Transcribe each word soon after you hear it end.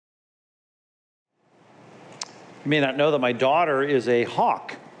You may not know that my daughter is a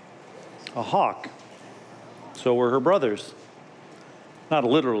hawk. A hawk. So were her brothers. Not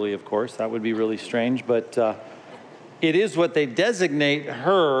literally, of course. That would be really strange. But it is what they designate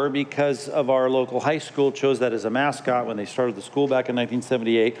her because of our local high school chose that as a mascot when they started the school back in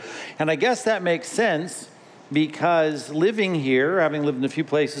 1978. And I guess that makes sense because living here, having lived in a few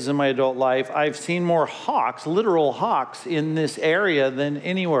places in my adult life, I've seen more hawks, literal hawks, in this area than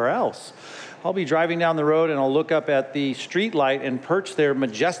anywhere else. I'll be driving down the road and I'll look up at the street light and perch there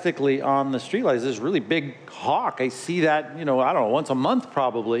majestically on the street light. There's this really big hawk. I see that, I don't know, once a month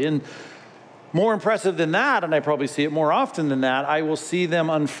probably. And more impressive than that, and I probably see it more often than that, I will see them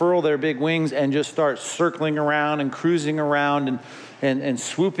unfurl their big wings and just start circling around and cruising around and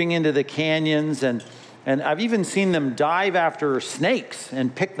swooping into the canyons. And I've even seen them dive after snakes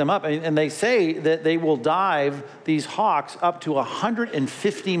and pick them up. And they say that they will dive, these hawks, up to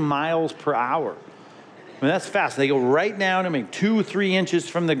 150 miles per hour. I mean, that's fast. They go right down, 2-3 inches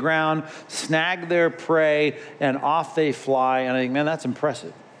from the ground, snag their prey, and off they fly. And I think, man, that's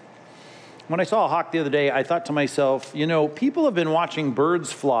impressive. When I saw a hawk the other day, I thought to myself, people have been watching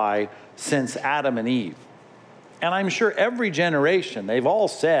birds fly since Adam and Eve. And I'm sure every generation, they've all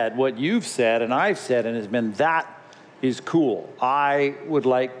said what you've said and I've said, and has been, that is cool. I would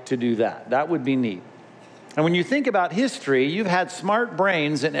like to do that. That would be neat. And when you think about history, you've had smart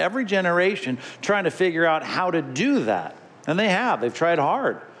brains in every generation trying to figure out how to do that. And they have. They've tried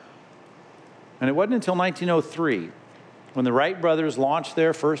hard. And it wasn't until 1903, when the Wright brothers launched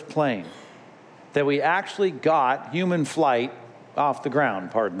their first plane, that we actually got human flight off the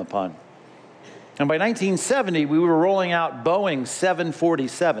ground, pardon the pun. And by 1970, we were rolling out Boeing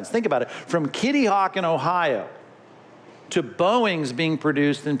 747s. Think about it. From Kitty Hawk in Ohio to Boeings being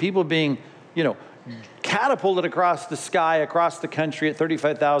produced and people being, catapulted across the sky, across the country at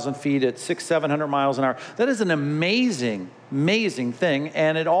 35,000 feet at 600-700 miles an hour. That is an amazing, amazing thing.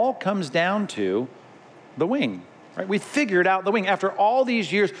 And it all comes down to the wing, right? We figured out the wing. After all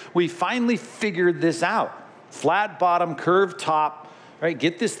these years, we finally figured this out. Flat bottom, curved top. Right,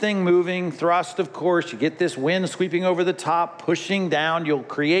 get this thing moving, thrust, of course, you get this wind sweeping over the top, pushing down, you'll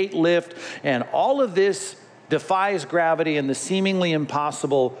create lift, and all of this defies gravity, and the seemingly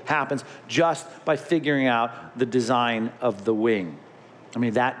impossible happens just by figuring out the design of the wing.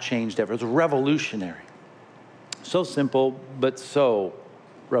 That changed everything. It was revolutionary. So simple, but so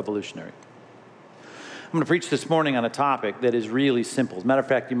revolutionary. I'm going to preach this morning on a topic that is really simple. As a matter of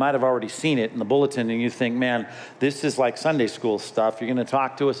fact, you might have already seen it in the bulletin and you think, man, this is like Sunday school stuff. You're going to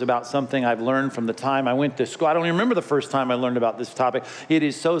talk to us about something I've learned from the time I went to school. I don't even remember the first time I learned about this topic. It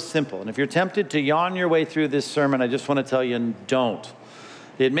is so simple. And if you're tempted to yawn your way through this sermon, I just want to tell you, don't.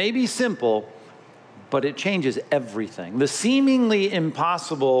 It may be simple, but it changes everything. The seemingly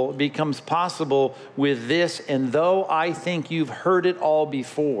impossible becomes possible with this, and though I think you've heard it all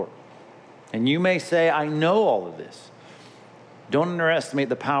before, and you may say, I know all of this. Don't underestimate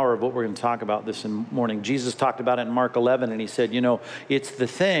the power of what we're going to talk about this morning. Jesus talked about it in Mark 11, and he said, it's the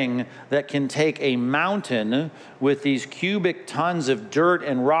thing that can take a mountain with these cubic tons of dirt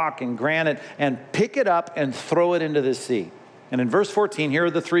and rock and granite and pick it up and throw it into the sea. And in verse 14, here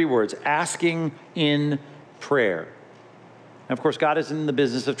are the 3 words, asking in prayer. And of course, God is in the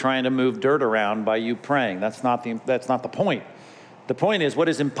business of trying to move dirt around by you praying. That's not the point. The point is, what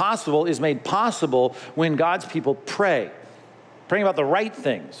is impossible is made possible when God's people pray. Praying about the right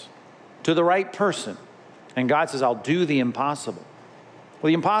things to the right person. And God says, I'll do the impossible. Well,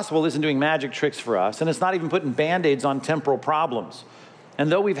 the impossible isn't doing magic tricks for us, and it's not even putting Band-Aids on temporal problems.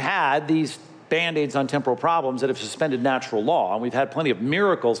 And though we've had these Band-Aids on temporal problems that have suspended natural law, and we've had plenty of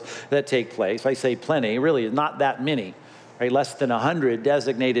miracles that take place, I say plenty, really not that many, right? Less than 100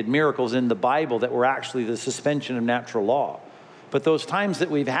 designated miracles in the Bible that were actually the suspension of natural law. But those times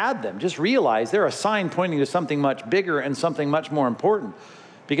that we've had them, just realize they're a sign pointing to something much bigger and something much more important.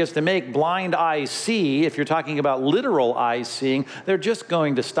 Because to make blind eyes see, if you're talking about literal eyes seeing, they're just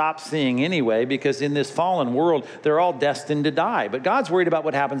going to stop seeing anyway, because in this fallen world, they're all destined to die. But God's worried about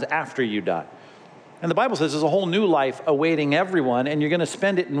what happens after you die. And the Bible says there's a whole new life awaiting everyone, and you're going to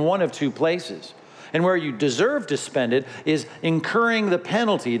spend it in one of 2 places. And where you deserve to spend it is incurring the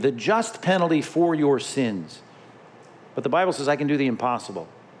penalty, the just penalty for your sins. But the Bible says I can do the impossible.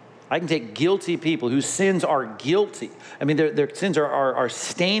 I can take guilty people whose sins are guilty. Their sins are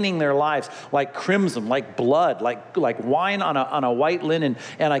staining their lives like crimson, like blood, like wine on a white linen,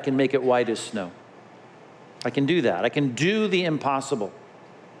 and I can make it white as snow. I can do that. I can do the impossible.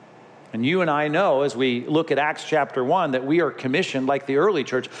 And you and I know, as we look at Acts chapter 1, that we are commissioned, like the early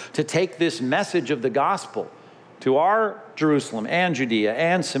church, to take this message of the gospel to our Jerusalem and Judea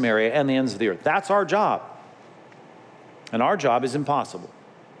and Samaria and the ends of the earth. That's our job. And our job is impossible.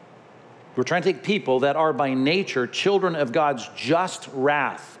 We're trying to take people that are by nature children of God's just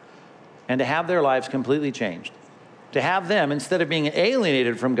wrath and to have their lives completely changed. To have them, instead of being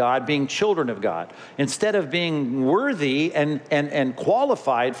alienated from God, being children of God. Instead of being worthy and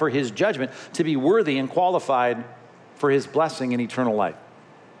qualified for his judgment, to be worthy and qualified for his blessing in eternal life.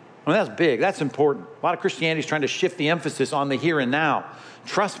 I mean, that's big. That's important. A lot of Christianity is trying to shift the emphasis on the here and now.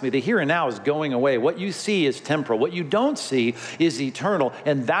 Trust me, the here and now is going away. What you see is temporal. What you don't see is eternal.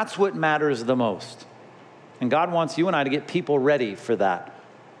 And that's what matters the most. And God wants you and I to get people ready for that.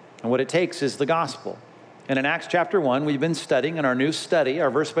 And what it takes is the gospel. And in Acts chapter 1, we've been studying in our new study,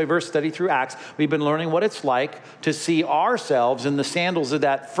 our verse-by-verse study through Acts, we've been learning what it's like to see ourselves in the sandals of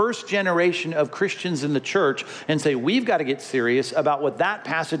that first generation of Christians in the church and say, we've got to get serious about what that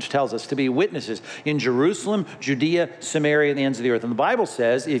passage tells us, to be witnesses in Jerusalem, Judea, Samaria, and the ends of the earth. And the Bible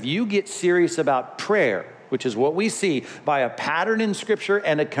says, if you get serious about prayer, which is what we see by a pattern in Scripture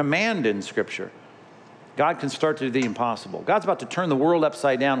and a command in Scripture, God can start to do the impossible. God's about to turn the world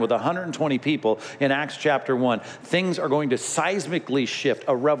upside down with 120 people in Acts chapter 1. Things are going to seismically shift.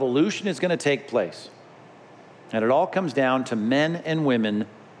 A revolution is going to take place. And it all comes down to men and women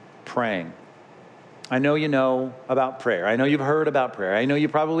praying. I know you know about prayer. I know you've heard about prayer. I know you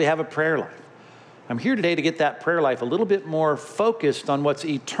probably have a prayer life. I'm here today to get that prayer life a little bit more focused on what's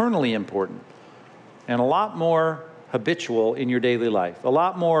eternally important and a lot more habitual in your daily life, a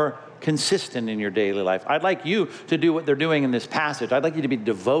lot more consistent in your daily life. I'd like you to do what they're doing in this passage. I'd like you to be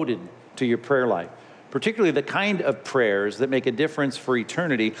devoted to your prayer life, particularly the kind of prayers that make a difference for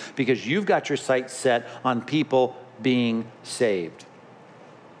eternity, because you've got your sights set on people being saved.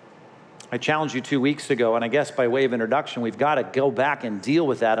 I challenged you 2 weeks ago, and I guess by way of introduction, we've got to go back and deal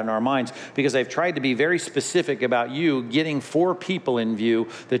with that in our minds, because I've tried to be very specific about you getting 4 people in view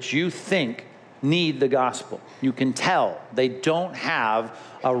that you think need the gospel. You can tell they don't have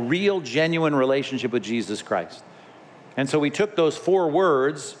a real, genuine relationship with Jesus Christ. And so we took those 4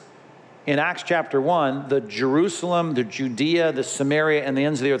 words in Acts chapter 1, the Jerusalem, the Judea, the Samaria, and the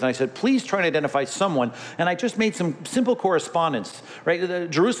ends of the earth. And I said, please try and identify someone. And I just made some simple correspondence, right?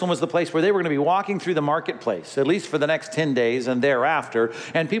 Jerusalem was the place where they were going to be walking through the marketplace, at least for the next 10 days and thereafter,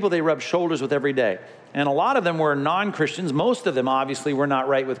 and people they rubbed shoulders with every day. And a lot of them were non-Christians. Most of them obviously were not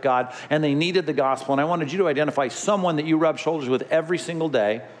right with God, and they needed the gospel. And I wanted you to identify someone that you rub shoulders with every single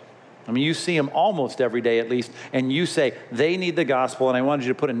day. I mean, you see them almost every day at least, and you say, they need the gospel, and I wanted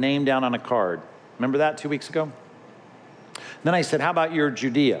you to put a name down on a card. Remember that 2 weeks ago? Then I said, how about your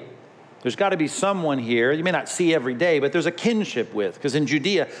Judea? There's got to be someone here you may not see every day, but there's a kinship with, because in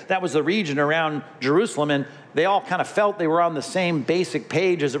Judea, that was the region around Jerusalem, and they all kind of felt they were on the same basic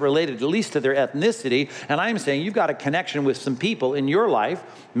page as it related at least to their ethnicity. And I'm saying you've got a connection with some people in your life,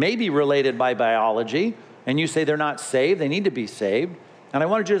 maybe related by biology, and you say they're not saved, they need to be saved. And I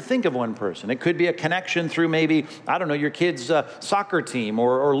wanted you to think of one person. It could be a connection through maybe, I don't know, your kid's soccer team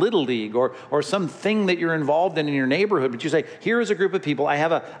or Little League or something that you're involved in your neighborhood. But you say, here is a group of people I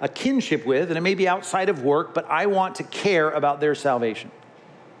have a kinship with, and it may be outside of work, but I want to care about their salvation.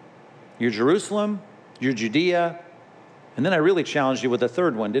 Your Jerusalem, your Judea, and then I really challenged you with a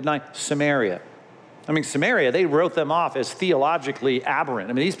third one, didn't I? Samaria. I mean, Samaria, they wrote them off as theologically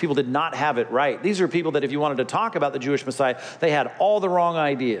aberrant. I mean, these people did not have it right. These are people that if you wanted to talk about the Jewish Messiah, they had all the wrong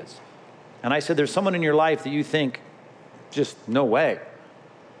ideas. And I said, there's someone in your life that you think, just no way.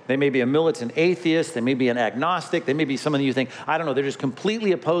 They may be a militant atheist. They may be an agnostic. They may be someone you think, I don't know, they're just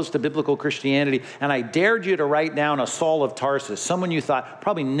completely opposed to biblical Christianity. And I dared you to write down a Saul of Tarsus, someone you thought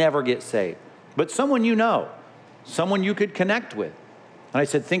probably never get saved, but someone you know, someone you could connect with. And I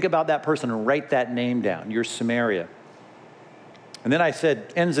said, think about that person and write that name down, your Samaria. And then I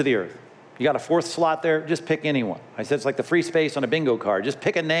said, ends of the earth. You got a 4th slot there? Just pick anyone. I said, it's like the free space on a bingo card. Just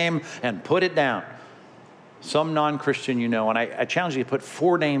pick a name and put it down. Some non-Christian you know. And I challenge you to put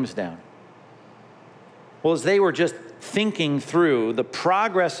 4 names down. Well, as they were just thinking through the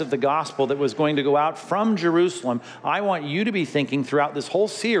progress of the gospel that was going to go out from Jerusalem, I want you to be thinking throughout this whole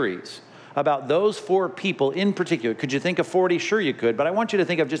series about those 4 people in particular. Could you think of 40? Sure you could, but I want you to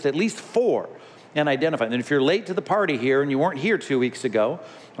think of just at least 4 and identify them. And if you're late to the party here and you weren't here 2 weeks ago,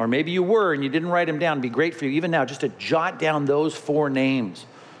 or maybe you were and you didn't write them down, it'd be great for you even now just to jot down those 4 names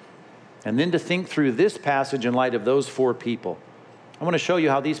and then to think through this passage in light of those 4 people. I want to show you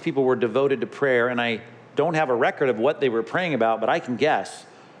how these people were devoted to prayer, and I don't have a record of what they were praying about, but I can guess.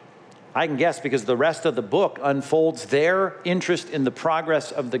 I can guess because the rest of the book unfolds their interest in the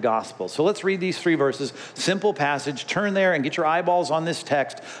progress of the gospel. So let's read these 3 verses. Simple passage. Turn there and get your eyeballs on this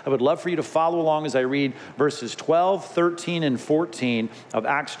text. I would love for you to follow along as I read verses 12, 13, and 14 of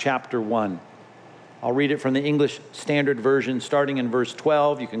Acts chapter 1. I'll read it from the English Standard Version, starting in verse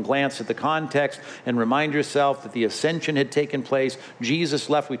 12. You can glance at the context and remind yourself that the ascension had taken place. Jesus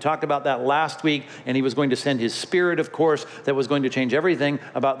left. We talked about that last week, and he was going to send his Spirit, of course, that was going to change everything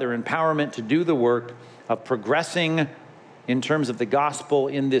about their empowerment to do the work of progressing in terms of the gospel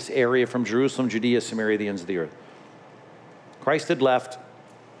in this area from Jerusalem, Judea, Samaria, the ends of the earth. Christ had left.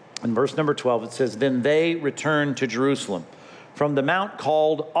 In verse number 12, it says, "Then they returned to Jerusalem from the mount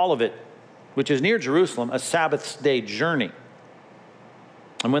called Olivet, which is near Jerusalem, a Sabbath day journey.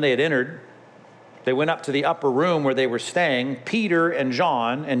 And when they had entered, they went up to the upper room where they were staying, Peter and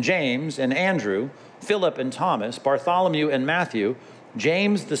John and James and Andrew, Philip and Thomas, Bartholomew and Matthew,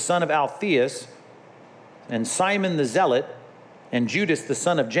 James the son of Alphaeus, and Simon the Zealot, and Judas the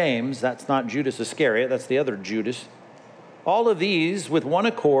son of James." That's not Judas Iscariot, that's the other Judas. "All of these with one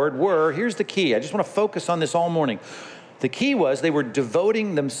accord were," here's the key, I just want to focus on this all morning. The key was they were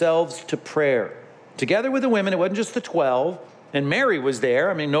devoting themselves to prayer. Together with the women, it wasn't just the 12, and Mary was there.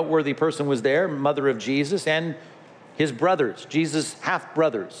 I mean, noteworthy person was there, mother of Jesus, and his brothers, Jesus'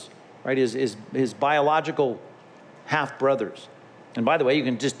 half-brothers, right? His biological half-brothers. And by the way, you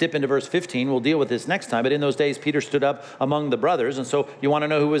can just dip into verse 15. We'll deal with this next time. But in those days, Peter stood up among the brothers. And so you want to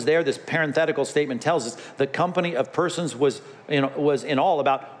know who was there? This parenthetical statement tells us the company of persons was in all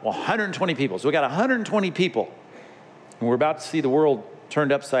about 120 people. So we got 120 people. And we're about to see the world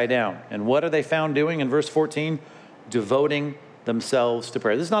turned upside down. And what are they found doing in verse 14? Devoting themselves to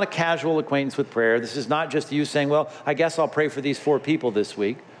prayer. This is not a casual acquaintance with prayer. This is not just you saying, well, I guess I'll pray for these 4 people this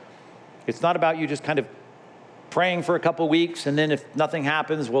week. It's not about you just kind of praying for a couple weeks, and then if nothing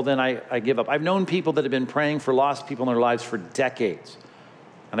happens, well, then I give up. I've known people that have been praying for lost people in their lives for decades.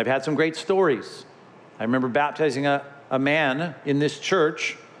 And I've had some great stories. I remember baptizing a man in this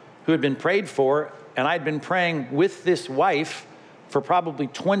church who had been prayed for, and I'd been praying with this wife for probably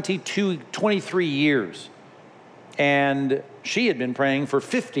 23 years. And she had been praying for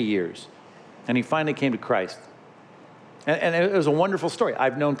 50 years. And he finally came to Christ. And it was a wonderful story.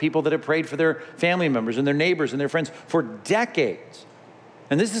 I've known people that have prayed for their family members and their neighbors and their friends for decades.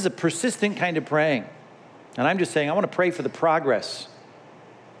 And this is a persistent kind of praying. And I'm just saying, I want to pray for the progress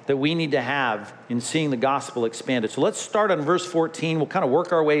that we need to have in seeing the gospel expanded. So let's start on verse 14. We'll kind of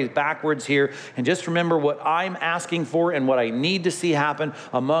work our way backwards here. And just remember what I'm asking for and what I need to see happen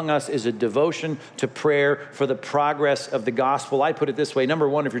among us is a devotion to prayer for the progress of the gospel. I put it this way. Number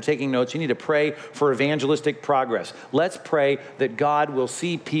one, if you're taking notes, you need to pray for evangelistic progress. Let's pray that God will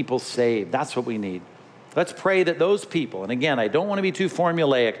see people saved. That's what we need. Let's pray that those people, and again, I don't want to be too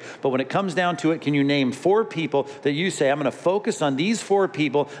formulaic, but when it comes down to it, can you name 4 people that you say, I'm going to focus on these 4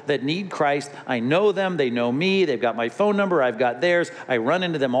 people that need Christ. I know them. They know me. They've got my phone number. I've got theirs. I run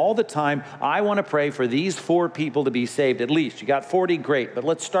into them all the time. I want to pray for these 4 people to be saved at least. You got 40, great. But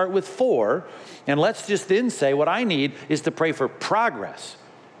let's start with 4, and let's just then say what I need is to pray for progress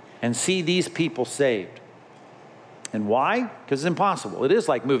and see these people saved. And why? Because it's impossible. It is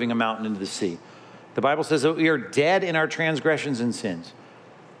like moving a mountain into the sea. The Bible says that we are dead in our transgressions and sins.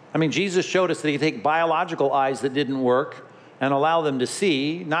 I mean, Jesus showed us that he could take biological eyes that didn't work and allow them to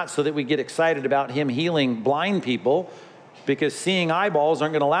see, not so that we get excited about him healing blind people, because seeing eyeballs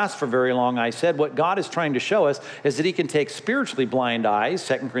aren't going to last for very long, I said. What God is trying to show us is that he can take spiritually blind eyes,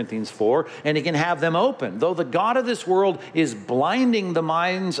 2 Corinthians 4, and he can have them open. Though the God of this world is blinding the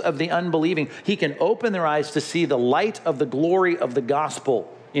minds of the unbelieving, he can open their eyes to see the light of the glory of the gospel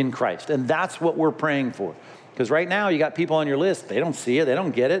in Christ. And that's what we're praying for. Because right now you got people on your list, they don't see it, they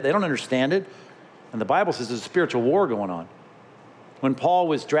don't get it, they don't understand it. And the Bible says there's a spiritual war going on. When Paul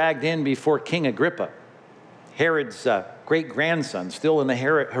was dragged in before King Agrippa, Herod's great-grandson, still in the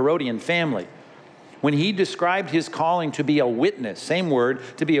Herodian family, when he described his calling to be a witness, same word,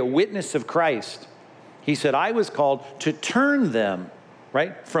 to be a witness of Christ, he said, I was called to turn them,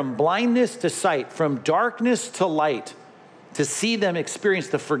 right, from blindness to sight, from darkness to light, to see them experience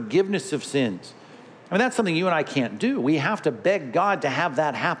the forgiveness of sins. I mean, that's something you and I can't do. We have to beg God to have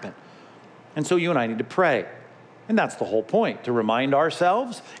that happen. And so you and I need to pray. And that's the whole point, to remind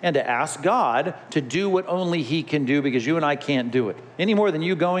ourselves and to ask God to do what only he can do, because you and I can't do it. Any more than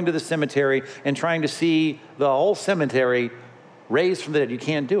you going to the cemetery and trying to see the whole cemetery raised from the dead. You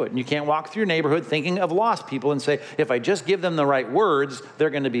can't do it. And you can't walk through your neighborhood thinking of lost people and say, if I just give them the right words, they're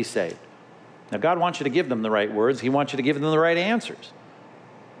going to be saved. Now, God wants you to give them the right words. He wants you to give them the right answers.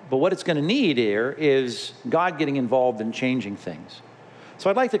 But what it's going to need here is God getting involved in changing things. So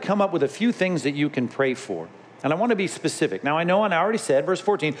I'd like to come up with a few things that you can pray for. And I want to be specific. Now, I know, and I already said, verse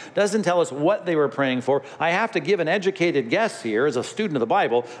 14 doesn't tell us what they were praying for. I have to give an educated guess here as a student of the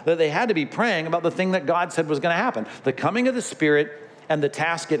Bible that they had to be praying about the thing that God said was going to happen, the coming of the Spirit and the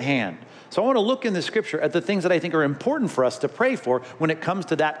task at hand. So I want to look in the scripture at the things that I think are important for us to pray for when it comes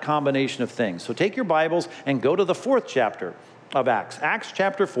to that combination of things. So take your Bibles and go to the 4th chapter of Acts, Acts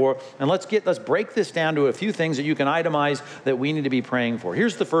chapter 4, and let's break this down to a few things that you can itemize that we need to be praying for.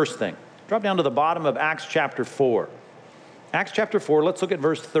 Here's the first thing. Drop down to the bottom of Acts chapter 4. Acts chapter 4, let's look at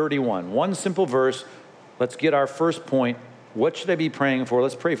verse 31. One simple verse. Let's get our first point. What should I be praying for?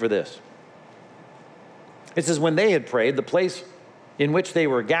 Let's pray for this. It says, when they had prayed, the place in which they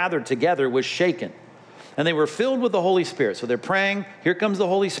were gathered together was shaken, and they were filled with the Holy Spirit. So they're praying. Here comes the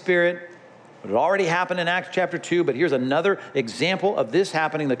Holy Spirit. It had already happened in Acts chapter 2, but here's another example of this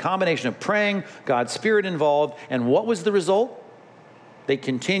happening, the combination of praying, God's Spirit involved, and what was the result? They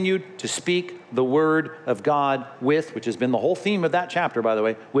continued to speak the word of God with, which has been the whole theme of that chapter, by the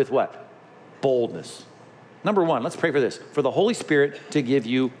way, with what? Boldness. Number one, let's pray for this, for the Holy Spirit to give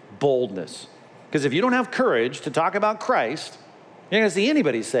you boldness. Because if you don't have courage to talk about Christ, you're not going to see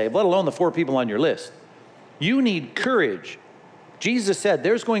anybody saved, let alone the 4 people on your list. You need courage. Jesus said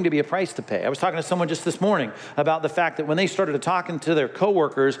there's going to be a price to pay. I was talking to someone just this morning about the fact that when they started talking to their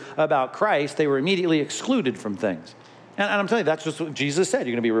coworkers about Christ, they were immediately excluded from things. And I'm telling you, that's just what Jesus said.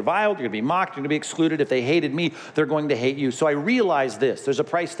 You're going to be reviled, you're going to be mocked, you're going to be excluded. If they hated me, they're going to hate you. So I realize this, there's a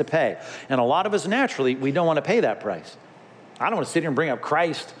price to pay. And a lot of us naturally, we don't want to pay that price. I don't want to sit here and bring up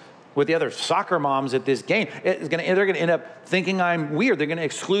Christ with the other soccer moms at this game. They're going to end up thinking I'm weird. They're going to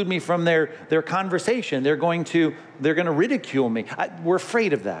exclude me from their conversation. They're going to ridicule me. We're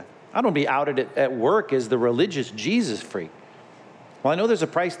afraid of that. I don't want to be outed at work as the religious Jesus freak. Well, I know there's a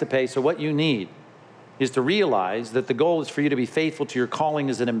price to pay, so what you need is to realize that the goal is for you to be faithful to your calling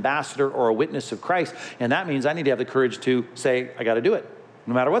as an ambassador or a witness of Christ. And that means I need to have the courage to say, I got to do it.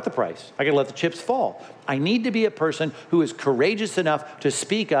 No matter what the price. I got to let the chips fall. I need to be a person who is courageous enough to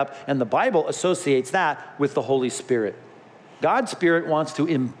speak up, and the Bible associates that with the Holy Spirit. God's Spirit wants to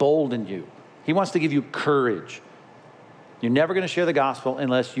embolden you. He wants to give you courage. You're never going to share the gospel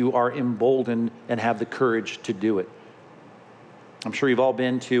unless you are emboldened and have the courage to do it. I'm sure you've all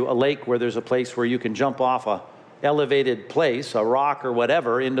been to a lake where there's a place where you can jump off a elevated place, a rock or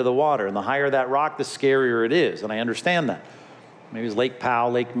whatever, into the water. And the higher that rock, the scarier it is. And I understand that. Maybe it's Lake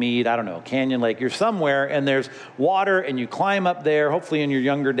Powell, Lake Mead, I don't know, Canyon Lake. You're somewhere and there's water and you climb up there, hopefully in your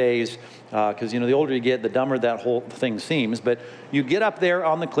younger days, because, the older you get, the dumber that whole thing seems. But you get up there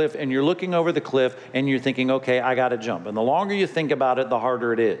on the cliff and you're looking over the cliff and you're thinking, okay, I got to jump. And the longer you think about it, the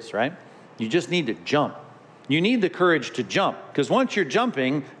harder it is, right? You just need to jump. You need the courage to jump, because once you're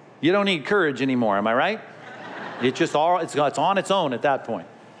jumping, you don't need courage anymore. Am I right? It's on its own at that point.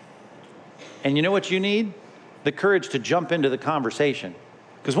 And you know what you need? The courage to jump into the conversation.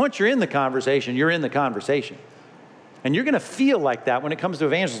 Because once you're in the conversation, you're in the conversation. And you're going to feel like that when it comes to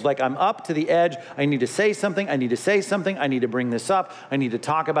evangelism. Like, I'm up to the edge. I need to say something. I need to say something. I need to bring this up. I need to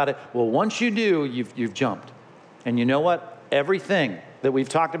talk about it. Well, once you do, you've jumped. And you know what? Everything that we've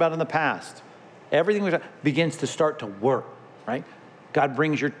talked about in the past, everything begins to start to work, right? God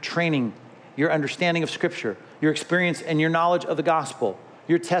brings your training, your understanding of Scripture, your experience and your knowledge of the gospel,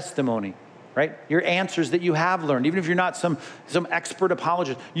 your testimony, right? Your answers that you have learned, even if you're not some expert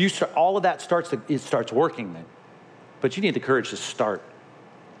apologist, all of that starts working then. But you need the courage to start.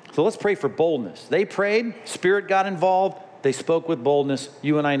 So let's pray for boldness. They prayed, Spirit got involved, they spoke with boldness.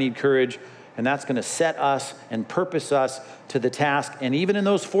 You and I need courage, and that's going to set us and purpose us to the task. And even in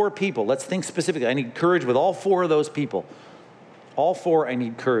those 4 people, let's think specifically. I need courage with all 4 of those people. All 4, I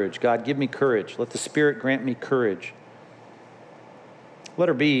need courage. God, give me courage. Let the Spirit grant me courage.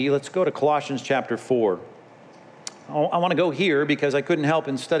 Letter B, let's go to Colossians chapter 4. I want to go here because I couldn't help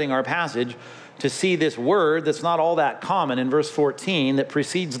in studying our passage to see this word that's not all that common in verse 14 that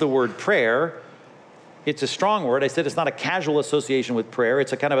precedes the word prayer. It's a strong word. I said it's not a casual association with prayer.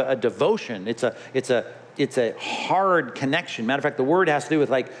 It's a kind of a devotion. It's a hard connection. Matter of fact, the word has to do with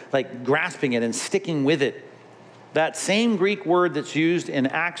like grasping it and sticking with it. That same Greek word that's used in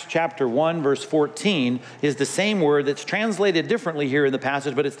Acts chapter 1, verse 14, is the same word that's translated differently here in the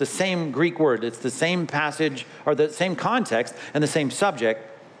passage, but it's the same Greek word. It's the same passage, or the same context and the same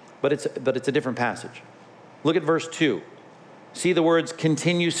subject, but it's a different passage. Look at verse 2. See the words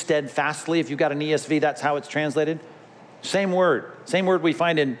continue steadfastly. If you've got an ESV, that's how it's translated. Same word we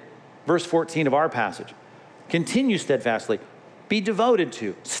find in verse 14 of our passage. Continue steadfastly. Be devoted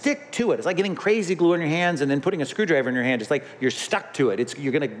to. Stick to it. It's like getting crazy glue in your hands and then putting a screwdriver in your hand. It's like you're stuck to it.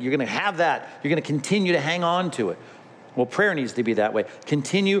 You're gonna have that. You're gonna continue to hang on to it. Well, prayer needs to be that way.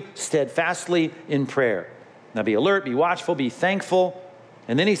 Continue steadfastly in prayer. Now be alert, be watchful, be thankful.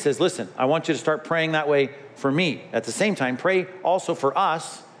 And then he says, listen, I want you to start praying that way for me. At the same time, pray also for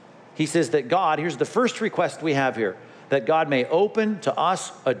us. He says that God, here's the first request we have here. that God may open to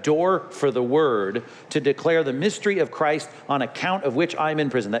us a door for the word to declare the mystery of Christ, on account of which I'm in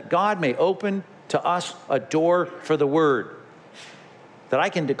prison. That God may open to us a door for the word, that I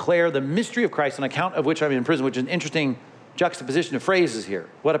can declare the mystery of Christ, on account of which I'm in prison, which is an interesting juxtaposition of phrases here.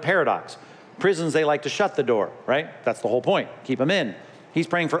 What a paradox. Prisons, they like to shut the door, right? That's the whole point. Keep them in. He's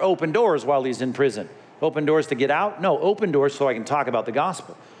praying for open doors while he's in prison. Open doors to get out? No, open doors so I can talk about the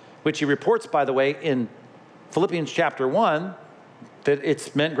gospel, which he reports, by the way, in Philippians chapter 1, that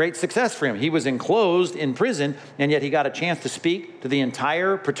it's meant great success for him. He was enclosed in prison, and yet he got a chance to speak to the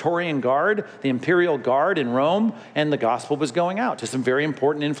entire Praetorian Guard, the imperial guard in Rome, and the gospel was going out to some very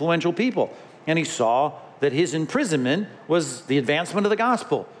important, influential people. And he saw that his imprisonment was the advancement of the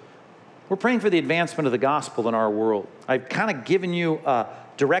gospel. We're praying for the advancement of the gospel in our world. I've kind of given you a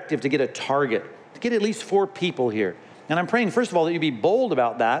directive to get a target, to get at least 4 people here. And I'm praying, first of all, that you be bold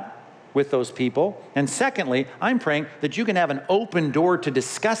about that with those people. And secondly, I'm praying that you can have an open door to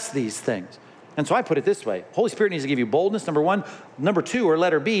discuss these things. And so I put it this way. Holy Spirit needs to give you boldness, number 1. Number 2, or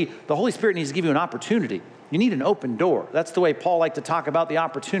letter B, the Holy Spirit needs to give you an opportunity. You need an open door. That's the way Paul liked to talk about the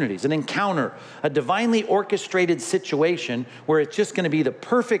opportunities, an encounter, a divinely orchestrated situation where it's just going to be the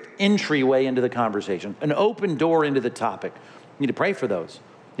perfect entryway into the conversation, an open door into the topic. You need to pray for those.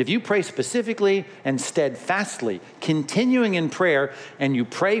 If you pray specifically and steadfastly, continuing in prayer, and you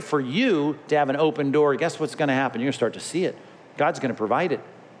pray for you to have an open door, guess what's going to happen? You're going to start to see it. God's going to provide it.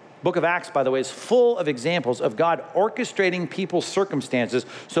 Book of Acts, by the way, is full of examples of God orchestrating people's circumstances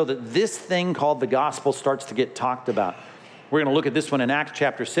so that this thing called the gospel starts to get talked about. We're going to look at this one in Acts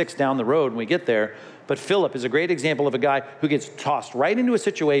chapter 6 down the road when we get there. But Philip is a great example of a guy who gets tossed right into a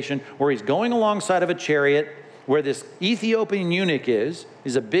situation where he's going alongside of a chariot where this Ethiopian eunuch is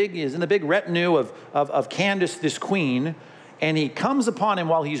in the big retinue of Candace, this queen, and he comes upon him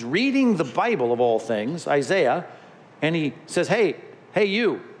while he's reading the Bible of all things, Isaiah, and he says, hey,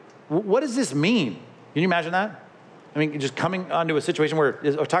 you, what does this mean? Can you imagine that? I mean, just coming onto a situation where,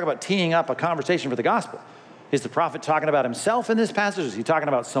 or talk about teeing up a conversation for the gospel. Is the prophet talking about himself in this passage? Is he talking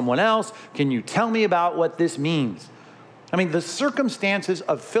about someone else? Can you tell me about what this means? I mean, the circumstances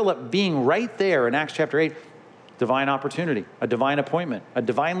of Philip being right there in Acts chapter 8, divine opportunity, a divine appointment, a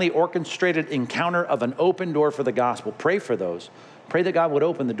divinely orchestrated encounter of an open door for the gospel. Pray for those. Pray that God would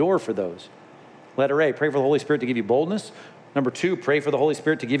open the door for those. Letter A, pray for the Holy Spirit to give you boldness. Number 2, pray for the Holy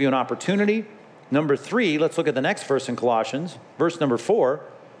Spirit to give you an opportunity. Number 3, let's look at the next verse in Colossians, verse number 4,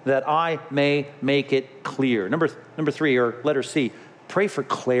 that I may make it clear. Number 3, or letter C, pray for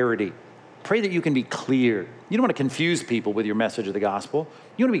clarity. Pray that you can be clear. You don't want to confuse people with your message of the gospel.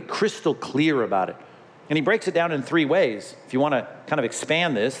 You want to be crystal clear about it. And he breaks it down in 3 ways. If you want to kind of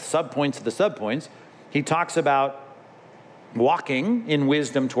expand this, subpoints of the subpoints, he talks about walking in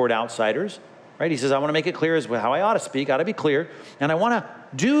wisdom toward outsiders, right? He says, I want to make it clear as how I ought to speak, I ought to be clear, and I want to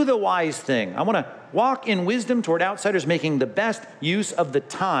do the wise thing. I want to walk in wisdom toward outsiders, making the best use of the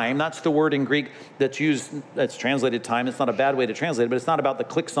time. That's the word in Greek that's used, that's translated time. It's not a bad way to translate it, but it's not about the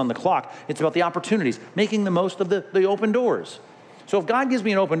clicks on the clock. It's about the opportunities, making the most of the open doors. So if God gives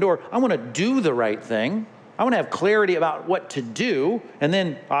me an open door, I want to do the right thing. I want to have clarity about what to do. And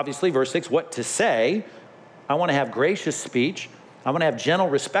then, obviously, verse 6, what to say. I want to have gracious speech. I want to have gentle,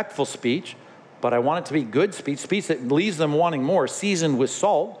 respectful speech. But I want it to be good speech that leaves them wanting more, seasoned with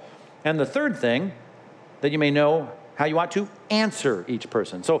salt. And the third thing, that you may know how you ought to answer each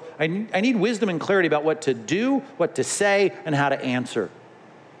person. So I need wisdom and clarity about what to do, what to say, and how to answer.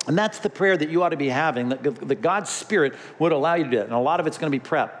 And that's the prayer that you ought to be having, that God's Spirit would allow you to do it. And a lot of it's going to be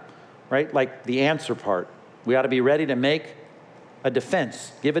prep, right? Like the answer part. We ought to be ready to make a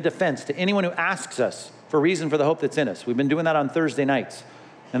defense, give a defense to anyone who asks us for a reason for the hope that's in us. We've been doing that on Thursday nights.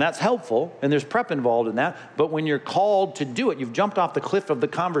 And that's helpful, and there's prep involved in that. But when you're called to do it, you've jumped off the cliff of the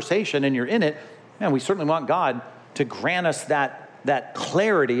conversation and you're in it, man, we certainly want God to grant us that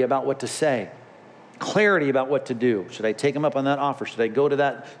clarity about what to say. Clarity about what to do. Should I take them up on that offer? Should I go to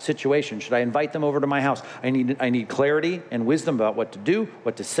that situation? Should I invite them over to my house? I need clarity and wisdom about what to do,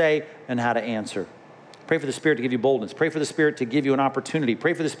 what to say, and how to answer. Pray for the Spirit to give you boldness. Pray for the Spirit to give you an opportunity.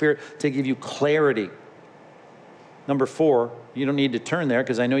 Pray for the Spirit to give you clarity. Number 4, you don't need to turn there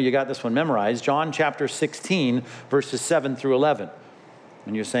because I know you got this one memorized. John chapter 16, verses 7 through 11.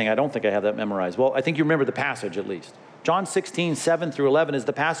 And you're saying, I don't think I have that memorized. Well, I think you remember the passage at least. John 16, 7 through 11 is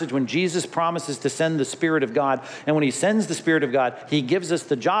the passage when Jesus promises to send the Spirit of God. And when he sends the Spirit of God, he gives us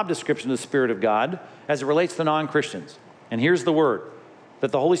the job description of the Spirit of God as it relates to non-Christians. And here's the word,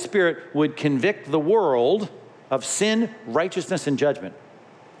 that the Holy Spirit would convict the world of sin, righteousness, and judgment.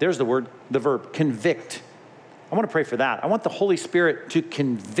 There's the word, the verb, convict. I want to pray for that. I want the Holy Spirit to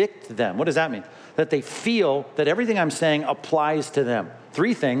convict them. What does that mean? that they feel that everything I'm saying applies to them.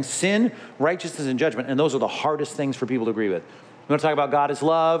 3 things: sin, righteousness, and judgment. And those are the hardest things for people to agree with. We want to talk about God is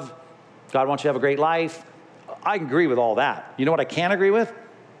love. God wants you to have a great life. I agree with all that. You know what I can't agree with?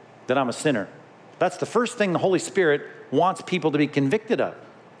 That I'm a sinner. That's the first thing the Holy Spirit wants people to be convicted of.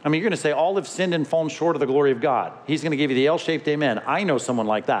 I mean, you're going to say, all have sinned and fallen short of the glory of God. He's going to give you the L-shaped amen. I know someone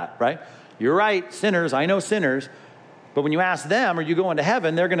like that, right? You're right, sinners. I know sinners. But when you ask them, are you going to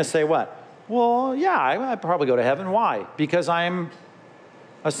heaven? They're going to say what? Well, yeah, I'd probably go to heaven. Why? Because I'm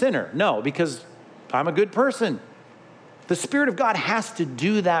a sinner. No, because I'm a good person. The Spirit of God has to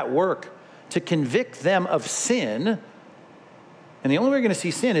do that work to convict them of sin. And the only way you're going to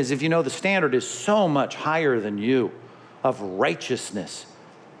see sin is if you know the standard is so much higher than you of righteousness.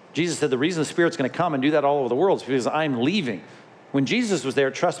 Jesus said the reason the Spirit's going to come and do that all over the world is because I'm leaving. When Jesus was there,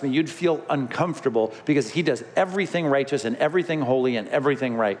 trust me, you'd feel uncomfortable because he does everything righteous and everything holy and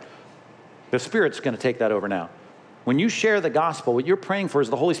everything right. The Spirit's going to take that over now. When you share the gospel, what you're praying for is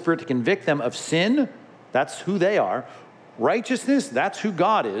the Holy Spirit to convict them of sin. That's who they are. Righteousness, that's who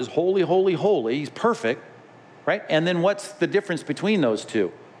God is. Holy, holy, holy. He's perfect, right? And then what's the difference between those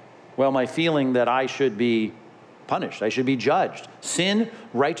two? Well, my feeling that I should be punished. I should be judged. Sin,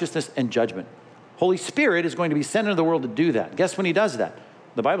 righteousness, and judgment. Holy Spirit is going to be sent into the world to do that. Guess when he does that?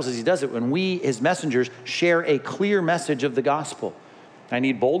 The Bible says he does it when we, his messengers, share a clear message of the gospel. I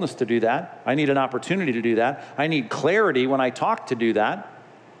need boldness to do that. I need an opportunity to do that. I need clarity when I talk to do that.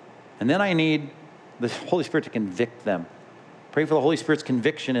 And then I need the Holy Spirit to convict them. Pray for the Holy Spirit's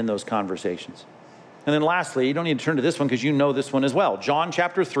conviction in those conversations. And then lastly, you don't need to turn to this one because you know this one as well. John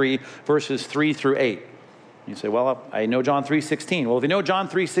chapter 3, verses 3 through 8. You say, well, I know John 3:16. Well, if you know John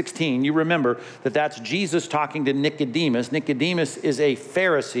 3:16, you remember that that's Jesus talking to Nicodemus. Nicodemus is a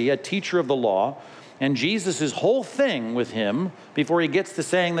Pharisee, a teacher of the law. And Jesus' whole thing with him, before he gets to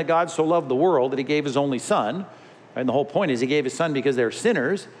saying that God so loved the world that he gave his only son, right? And the whole point is he gave his son because they're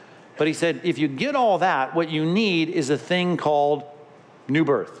sinners. But he said, if you get all that, what you need is a thing called new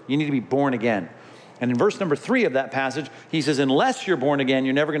birth. You need to be born again. And in verse number 3 of that passage, he says, unless you're born again,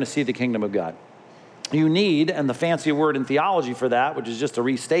 you're never going to see the kingdom of God. You need, and the fancy word in theology for that, which is just a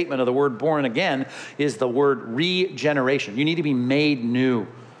restatement of the word born again, is the word regeneration. You need to be made new.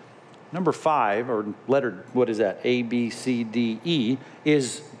 Number 5, or letter, what is that? A, B, C, D, E,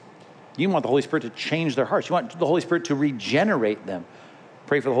 is you want the Holy Spirit to change their hearts. You want the Holy Spirit to regenerate them.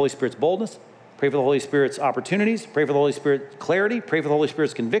 Pray for the Holy Spirit's boldness. Pray for the Holy Spirit's opportunities. Pray for the Holy Spirit's clarity. Pray for the Holy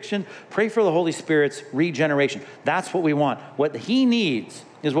Spirit's conviction. Pray for the Holy Spirit's regeneration. That's what we want. What he needs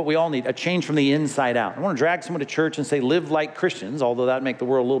is what we all need, a change from the inside out. I want to drag someone to church and say, live like Christians, although that would make the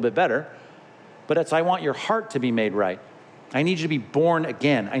world a little bit better. But it's, I want your heart to be made right. I need you to be born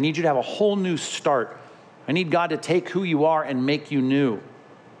again. I need you to have a whole new start. I need God to take who you are and make you new.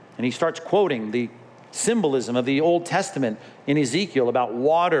 And he starts quoting the symbolism of the Old Testament in Ezekiel about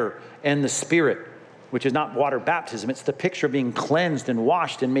water and the Spirit, which is not water baptism. It's the picture of being cleansed and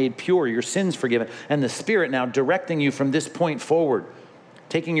washed and made pure, your sins forgiven, and the Spirit now directing you from this point forward,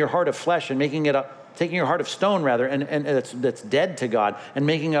 taking your heart of flesh and making it taking your heart of stone rather, and that's dead to God, and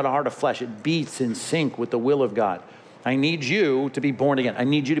making it a heart of flesh. It beats in sync with the will of God. I need you to be born again. I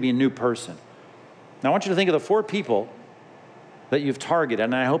need you to be a new person. Now I want you to think of the 4 people that you've targeted,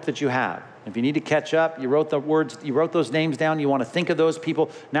 and I hope that you have. If you need to catch up, you wrote the words, you wrote those names down, you want to think of those people.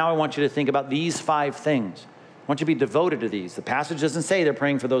 Now I want you to think about these 5 things. I want you to be devoted to these. The passage doesn't say they're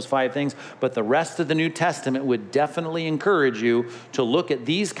praying for those 5 things, but the rest of the New Testament would definitely encourage you to look at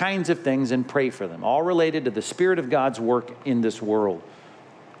these kinds of things and pray for them, all related to the Spirit of God's work in this world.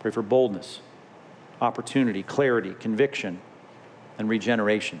 Pray for boldness, opportunity, clarity, conviction, and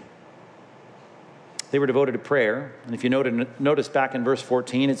regeneration. They were devoted to prayer. And if you notice back in verse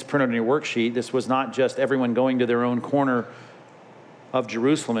 14, it's printed on your worksheet. This was not just everyone going to their own corner of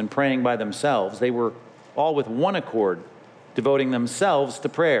Jerusalem and praying by themselves. They were all with one accord, devoting themselves to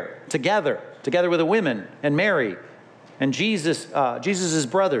prayer, together with the women and Mary and Jesus's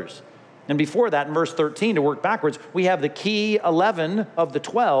brothers. And before that, in verse 13, to work backwards, we have the key 11 of the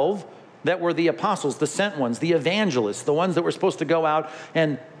 12 that were the apostles, the sent ones, the evangelists, the ones that were supposed to go out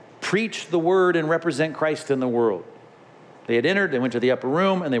and preach the word and represent Christ in the world. They had entered, they went to the upper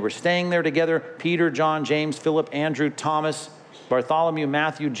room, and they were staying there together. Peter, John, James, Philip, Andrew, Thomas, Bartholomew,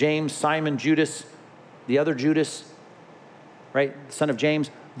 Matthew, James, Simon, Judas, the other Judas, right, son of James.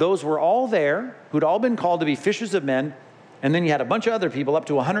 Those were all there, who'd all been called to be fishers of men. And then you had a bunch of other people, up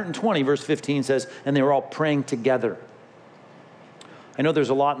to 120, verse 15 says, and they were all praying together. I know there's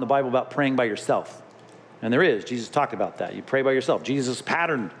a lot in the Bible about praying by yourself. And there is. Jesus talked about that. You pray by yourself. Jesus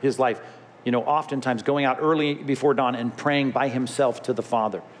patterned his life, oftentimes going out early before dawn and praying by himself to the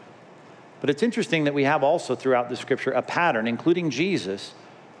Father. But it's interesting that we have also throughout the scripture a pattern, including Jesus,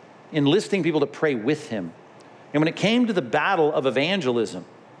 enlisting people to pray with him. And when it came to the battle of evangelism,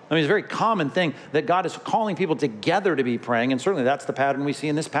 I mean, it's a very common thing that God is calling people together to be praying, and certainly that's the pattern we see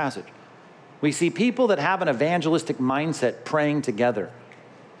in this passage. We see people that have an evangelistic mindset praying together.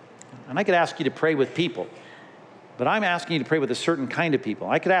 And I could ask you to pray with people, but I'm asking you to pray with a certain kind of people.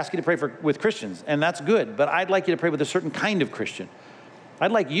 I could ask you to pray with Christians, and that's good, but I'd like you to pray with a certain kind of Christian.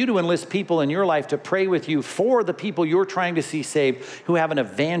 I'd like you to enlist people in your life to pray with you for the people you're trying to see saved who have an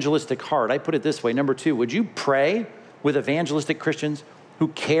evangelistic heart. I put it this way. Number 2, would you pray with evangelistic Christians who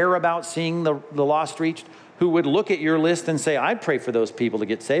care about seeing the lost reached, who would look at your list and say, I pray for those people to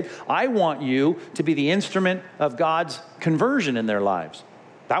get saved. I want you to be the instrument of God's conversion in their lives.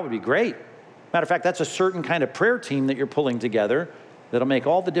 That would be great. Matter of fact, that's a certain kind of prayer team that you're pulling together that'll make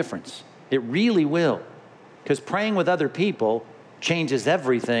all the difference. It really will. Because praying with other people changes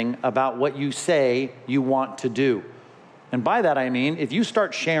everything about what you say you want to do. And by that I mean, if you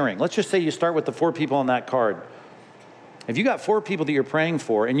start sharing, let's just say you start with the 4 people on that card. If you got 4 people that you're praying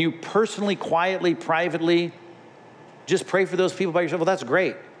for and you personally, quietly, privately just pray for those people by yourself, well, that's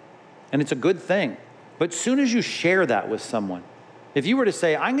great. And it's a good thing. But as soon as you share that with someone, if you were to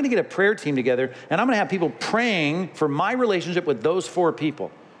say, I'm going to get a prayer team together and I'm going to have people praying for my relationship with those 4 people,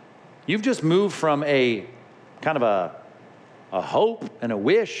 you've just moved from a kind of a hope and a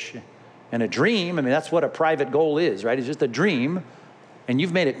wish and a dream. I mean, that's what a private goal is, right? It's just a dream. And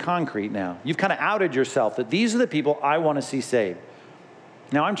you've made it concrete now. You've kind of outed yourself that these are the people I want to see saved.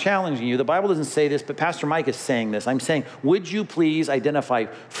 Now, I'm challenging you. The Bible doesn't say this, but Pastor Mike is saying this. I'm saying, would you please identify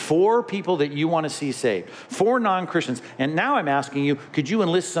 4 people that you want to see saved? 4 non-Christians. And now I'm asking you, could you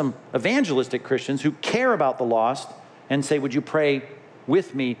enlist some evangelistic Christians who care about the lost and say, would you pray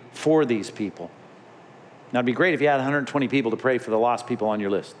with me for these people? Now, it'd be great if you had 120 people to pray for the lost people on your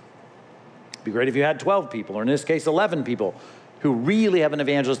list. It'd be great if you had 12 people, or in this case, 11 people who really have an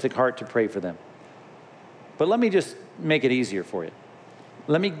evangelistic heart to pray for them. But let me just make it easier for you.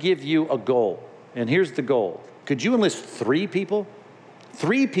 Let me give you a goal. And here's the goal. Could you enlist 3 people?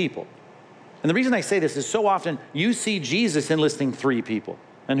 3 people. And the reason I say this is so often you see Jesus enlisting 3 people.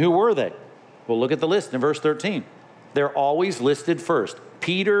 And who were they? Well, look at the list in verse 13. They're always listed first.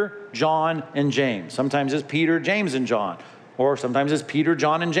 Peter, John, and James. Sometimes it's Peter, James, and John. Or sometimes it's Peter,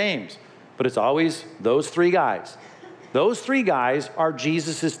 John, and James. But it's always those 3 guys. Those 3 guys are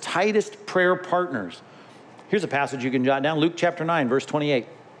Jesus' tightest prayer partners. Here's a passage you can jot down. Luke chapter 9, verse 28.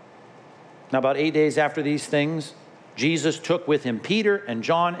 Now, about 8 days after these things, Jesus took with him Peter and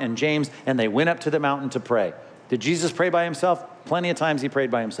John and James, and they went up to the mountain to pray. Did Jesus pray by himself? Plenty of times he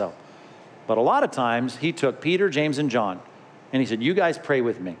prayed by himself. But a lot of times he took Peter, James, and John, and he said, you guys pray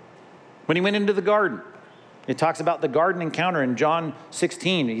with me. When he went into the garden, it talks about the garden encounter in John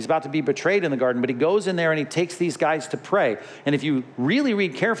 16. He's about to be betrayed in the garden, but he goes in there and he takes these guys to pray. And if you really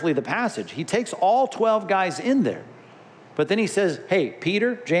read carefully the passage, he takes all 12 guys in there. But then he says, hey,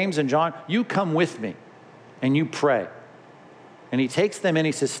 Peter, James, and John, you come with me and you pray. And he takes them in.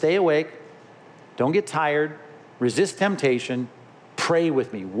 He says, stay awake. Don't get tired. Resist temptation. Pray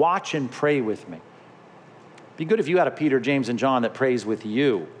with me. Watch and pray with me. It'd be good if you had a Peter, James, and John that prays with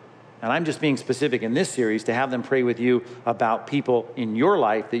you. And I'm just being specific in this series to have them pray with you about people in your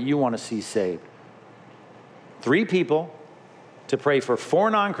life that you want to see saved. 3 people to pray for 4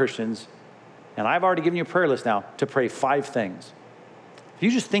 non-Christians, and I've already given you a prayer list now to pray 5 things. If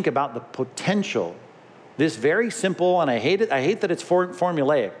you just think about the potential, this very simple, and I hate that it's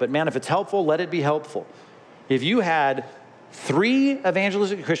formulaic, but man, if it's helpful, let it be helpful. If you had 3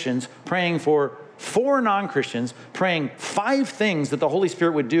 evangelistic Christians praying for 4 non-Christians, praying 5 things that the Holy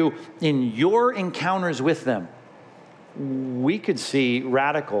Spirit would do in your encounters with them, we could see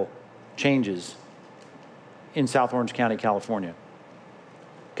radical changes in South Orange County, California.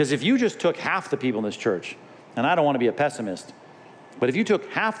 Because if you just took half the people in this church, and I don't want to be a pessimist, but if you took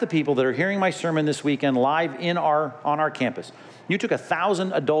half the people that are hearing my sermon this weekend live on our campus, you took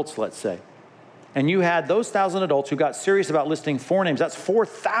 1,000 adults, let's say, and you had those 1,000 adults who got serious about listing 4 names, that's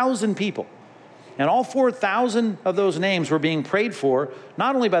 4,000 people. And all 4,000 of those names were being prayed for,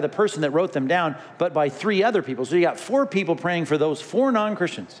 not only by the person that wrote them down, but by 3 other people. So you got 4 people praying for those 4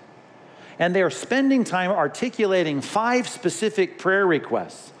 non-Christians. And they are spending time articulating 5 specific prayer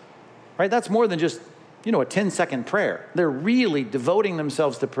requests, right? That's more than just, a 10-second prayer. They're really devoting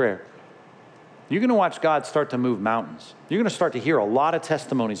themselves to prayer. You're going to watch God start to move mountains. You're going to start to hear a lot of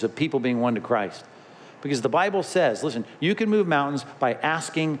testimonies of people being won to Christ. Because the Bible says, listen, you can move mountains by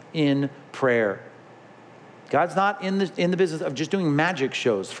asking in prayer. God's not in the business of just doing magic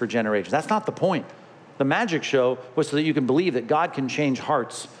shows for generations. That's not the point. The magic show was so that you can believe that God can change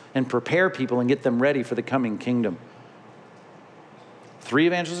hearts and prepare people and get them ready for the coming kingdom. 3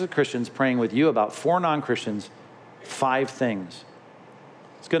 evangelistic Christians praying with you about 4 non-Christians, 5 things.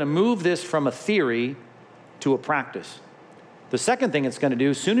 It's going to move this from a theory to a practice. The second thing it's going to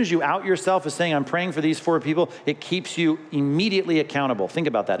do, as soon as you out yourself as saying, I'm praying for these 4 people, it keeps you immediately accountable. Think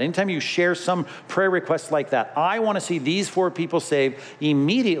about that. Anytime you share some prayer request like that, I want to see these 4 people saved,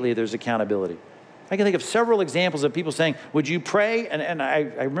 immediately there's accountability. I can think of several examples of people saying, would you pray? And I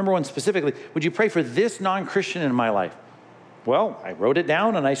remember one specifically, would you pray for this non-Christian in my life? Well, I wrote it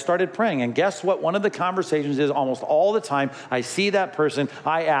down and I started praying. And guess what? One of the conversations is almost all the time I see that person,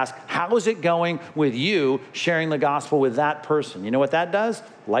 I ask, how is it going with you sharing the gospel with that person? You know what that does?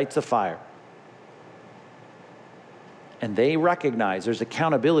 Lights a fire. And they recognize there's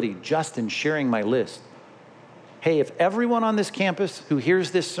accountability just in sharing my list. Hey, if everyone on this campus who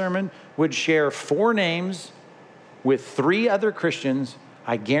hears this sermon would share 4 names with 3 other Christians,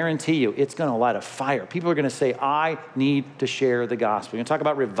 I guarantee you, it's going to light a fire. People are going to say, I need to share the gospel. We're going to talk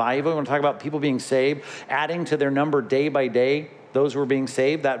about revival. We're going to talk about people being saved, adding to their number day by day, those who are being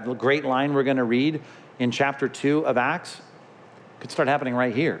saved. That great line we're going to read in chapter 2 of Acts could start happening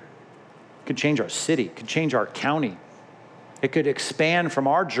right here. It could change our city, could change our county. It could expand from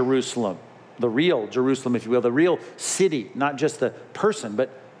our Jerusalem, the real Jerusalem, if you will, the real city, not just the person.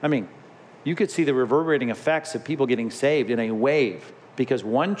 But, I mean, you could see the reverberating effects of people getting saved in a wave, because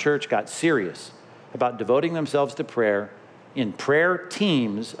one church got serious about devoting themselves to prayer in prayer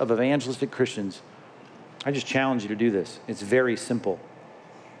teams of evangelistic Christians. I just challenge you to do this. It's very simple.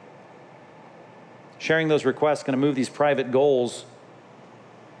 Sharing those requests is going to move these private goals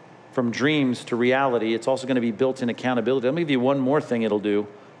from dreams to reality. It's also going to be built in accountability. Let me give you one more thing it'll do.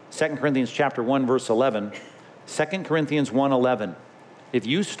 2 Corinthians chapter 1, verse 11. 2 Corinthians 1:11. If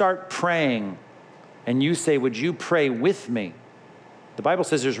you start praying and you say, would you pray with me? The Bible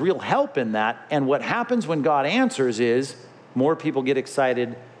says there's real help in that. And what happens when God answers is more people get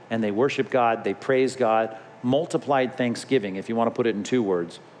excited and they worship God, they praise God. Multiplied thanksgiving, if you want to put it in 2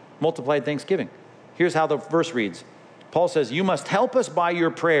 words. Multiplied thanksgiving. Here's how the verse reads. Paul says, you must help us by your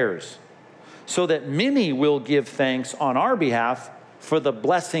prayers so that many will give thanks on our behalf for the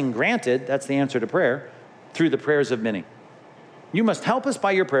blessing granted, that's the answer to prayer, through the prayers of many. You must help us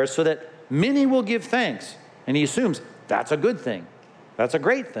by your prayers so that many will give thanks. And he assumes that's a good thing. That's a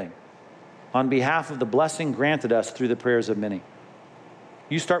great thing. On behalf of the blessing granted us through the prayers of many.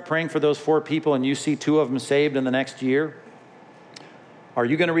 You start praying for those 4 people and you see 2 of them saved in the next year. Are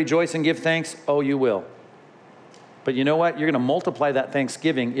you going to rejoice and give thanks? Oh, you will. But you know what? You're going to multiply that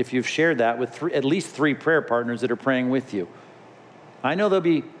thanksgiving if you've shared that with at least 3 prayer partners that are praying with you. I know there'll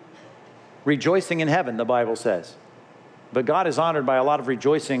be rejoicing in heaven, the Bible says. But God is honored by a lot of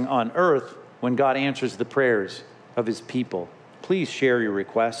rejoicing on earth when God answers the prayers of his people. Please share your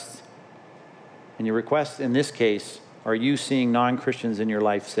requests. And your requests in this case, are you seeing non-Christians in your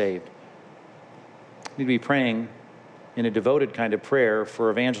life saved? You need to be praying in a devoted kind of prayer for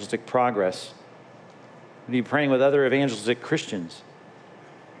evangelistic progress. You need to be praying with other evangelistic Christians.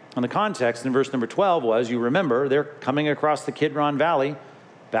 And the context in verse number 12 was, you remember, they're coming across the Kidron Valley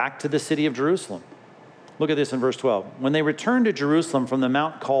back to the city of Jerusalem. Look at this in verse 12. When they returned to Jerusalem from the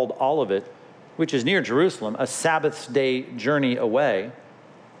mount called Olivet, which is near Jerusalem, a Sabbath's day journey away,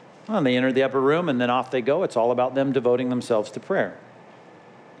 well, they entered the upper room and then off they go. It's all about them devoting themselves to prayer.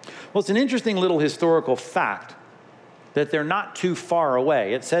 Well, it's an interesting little historical fact that they're not too far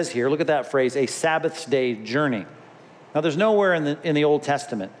away. It says here, look at that phrase, a Sabbath's day journey. Now, there's nowhere in the Old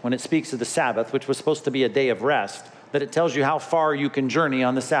Testament when it speaks of the Sabbath, which was supposed to be a day of rest, that it tells you how far you can journey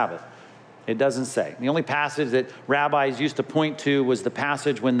on the Sabbath. It doesn't say. The only passage that rabbis used to point to was the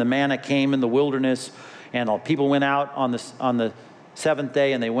passage when the manna came in the wilderness and all people went out on the 7th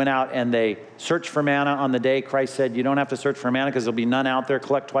day and they went out and they searched for manna on the day. Christ said, you don't have to search for manna because there'll be none out there.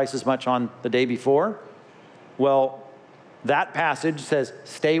 Collect twice as much on the day before. Well, that passage says,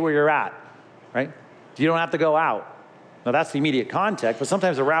 stay where you're at, right? You don't have to go out. Now, that's the immediate context, but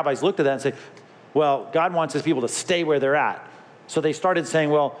sometimes the rabbis looked at that and say, well, God wants his people to stay where they're at. So they started saying,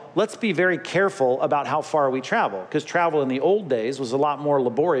 well, let's be very careful about how far we travel, because travel in the old days was a lot more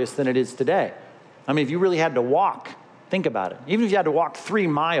laborious than it is today. I mean, if you really had to walk, think about it. Even if you had to walk 3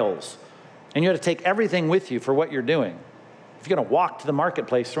 miles and you had to take everything with you for what you're doing, if you're going to walk to the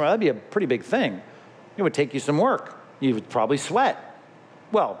marketplace, that'd be a pretty big thing. It would take you some work. You would probably sweat.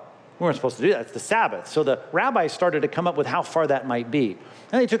 Well, we weren't supposed to do that. It's the Sabbath. So the rabbis started to come up with how far that might be.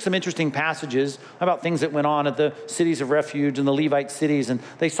 And they took some interesting passages about things that went on at the cities of refuge and the Levite cities. And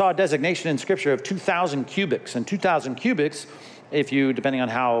they saw a designation in Scripture of 2,000 cubits. And 2,000 cubits if you, depending on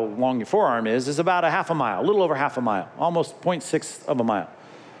how long your forearm is about a half a mile, a little over half a mile, almost 0.6 of a mile.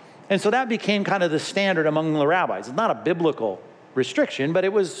 And so that became kind of the standard among the rabbis. It's not a biblical restriction, but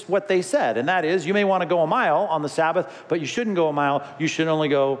it was what they said. And that is, you may want to go a mile on the Sabbath, but you shouldn't go a mile. You should only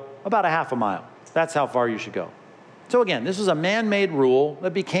go about a half a mile. That's how far you should go. So again, this was a man-made rule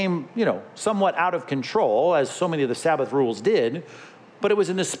that became, somewhat out of control, as so many of the Sabbath rules did. But it was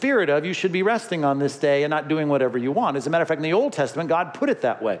in the spirit of, you should be resting on this day and not doing whatever you want. As a matter of fact, in the Old Testament, God put it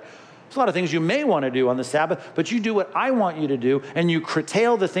that way. There's a lot of things you may want to do on the Sabbath, but you do what I want you to do, and you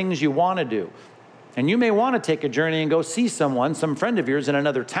curtail the things you want to do. And you may want to take a journey and go see someone, some friend of yours in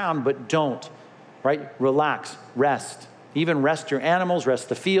another town, but don't, right? Relax, rest. Even rest your animals, rest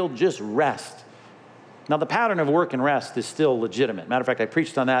the field, just rest. Now, the pattern of work and rest is still legitimate. Matter of fact, I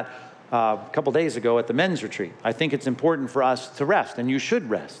preached on that a couple days ago at the men's retreat. I think it's important for us to rest, and you should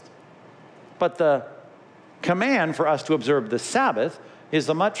rest. But the command for us to observe the Sabbath is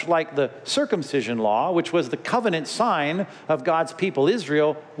much like the circumcision law, which was the covenant sign of God's people,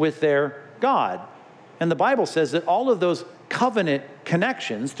 Israel, with their God. And the Bible says that all of those covenant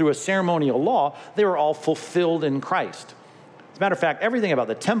connections through a ceremonial law, they were all fulfilled in Christ. As a matter of fact, everything about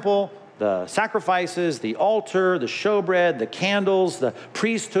the temple, the sacrifices, the altar, the showbread, the candles, the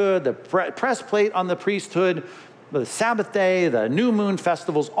priesthood, the breastplate on the priesthood, the Sabbath day, the new moon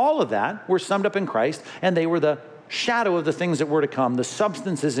festivals, all of that were summed up in Christ, and they were the shadow of the things that were to come. The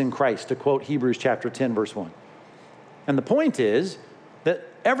substance is in Christ, to quote Hebrews chapter 10, verse 1. And the point is that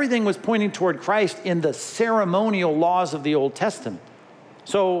everything was pointing toward Christ in the ceremonial laws of the Old Testament.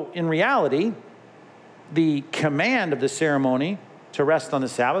 So in reality, the command of the ceremony to rest on the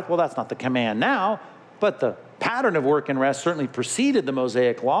Sabbath, well, that's not the command now, but the pattern of work and rest certainly preceded the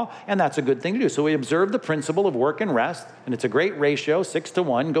Mosaic law, and that's a good thing to do. So we observe the principle of work and rest, and it's a great ratio,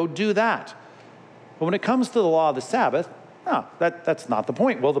 6-to-1. Go do that. But when it comes to the law of the Sabbath, no, that's not the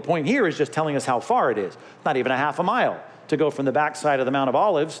point. Well, the point here is just telling us how far it is. Not even a half a mile to go from the backside of the Mount of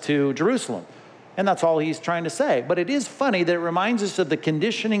Olives to Jerusalem. And that's all he's trying to say. But it is funny that it reminds us of the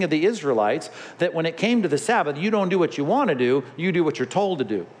conditioning of the Israelites, that when it came to the Sabbath, you don't do what you want to do, you do what you're told to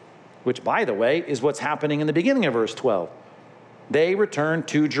do. Which, by the way, is what's happening in the beginning of verse 12. They return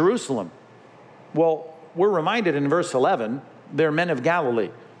to Jerusalem. Well, we're reminded in verse 11, they're men of Galilee.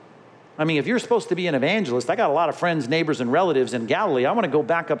 I mean, if you're supposed to be an evangelist, I got a lot of friends, neighbors, and relatives in Galilee. I want to go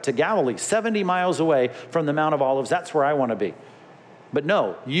back up to Galilee, 70 miles away from the Mount of Olives. That's where I want to be. But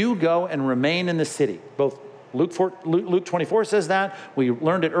no, you go and remain in the city. Both Luke 24 says that. We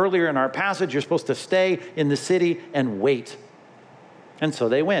learned it earlier in our passage. You're supposed to stay in the city and wait. And so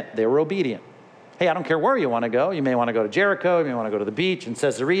they went. They were obedient. Hey, I don't care where you want to go. You may want to go to Jericho. You may want to go to the beach in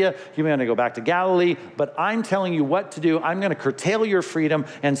Caesarea. You may want to go back to Galilee. But I'm telling you what to do. I'm going to curtail your freedom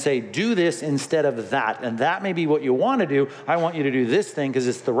and say, do this instead of that. And that may be what you want to do. I want you to do this thing because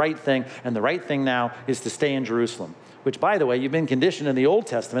it's the right thing. And the right thing now is to stay in Jerusalem. Which, by the way, you've been conditioned in the Old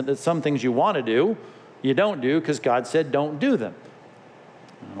Testament that some things you want to do, you don't do because God said don't do them.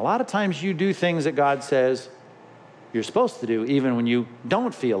 And a lot of times you do things that God says you're supposed to do even when you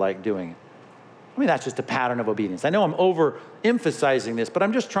don't feel like doing it. I mean, that's just a pattern of obedience. I know I'm overemphasizing this, but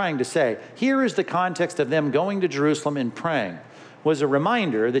I'm just trying to say, here is the context of them going to Jerusalem and praying, was a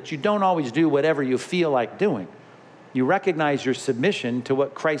reminder that you don't always do whatever you feel like doing. You recognize your submission to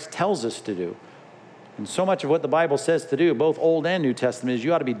what Christ tells us to do. And so much of what the Bible says to do, both Old and New Testament, is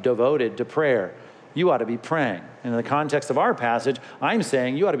you ought to be devoted to prayer. You ought to be praying. And in the context of our passage, I'm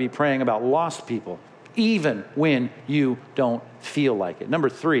saying you ought to be praying about lost people, even when you don't feel like it. Number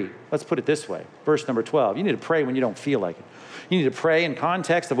 3, let's put it this way. Verse number 12, you need to pray when you don't feel like it. You need to pray in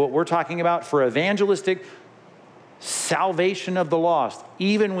context of what we're talking about for evangelistic salvation of the lost,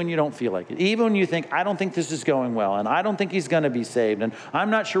 even when you don't feel like it. Even when you think, I don't think this is going well, and I don't think he's going to be saved, and I'm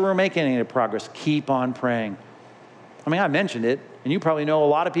not sure we're making any progress. Keep on praying. I mean, I mentioned it, and you probably know a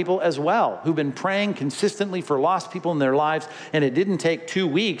lot of people as well who've been praying consistently for lost people in their lives, and it didn't take 2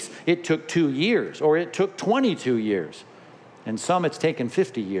 weeks. It took 2 years, or it took 22 years. And some it's taken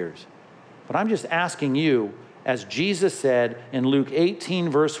 50 years. But I'm just asking you, as Jesus said in Luke 18,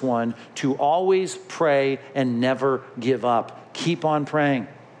 verse 1, to always pray and never give up. Keep on praying.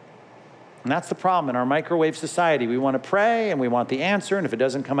 And that's the problem in our microwave society. We want to pray and we want the answer, and if it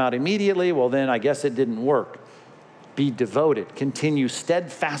doesn't come out immediately, well, then I guess it didn't work. Be devoted. Continue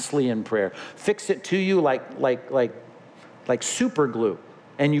steadfastly in prayer. Fix it to you like super glue,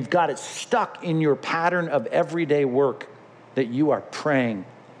 and you've got it stuck in your pattern of everyday work that you are praying.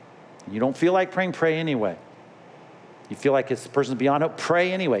 You don't feel like praying, pray anyway. You feel like this person's beyond hope,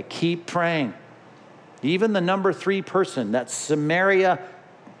 pray anyway. Keep praying. Even the number 3 person, that Samaria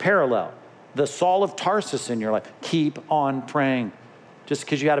parallel, the Saul of Tarsus in your life, keep on praying. Just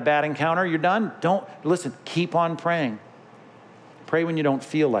because you had a bad encounter, you're done? Don't. Listen, keep on praying. Pray when you don't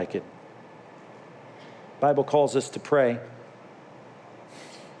feel like it. The Bible calls us to pray.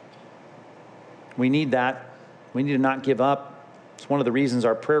 We need that. We need to not give up. It's one of the reasons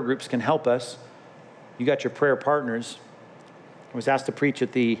our prayer groups can help us. You got your prayer partners. I was asked to preach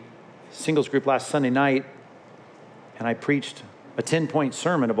at the singles group last Sunday night, and I preached a 10-point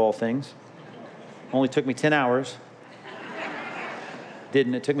sermon of all things. Only took me 10 hours.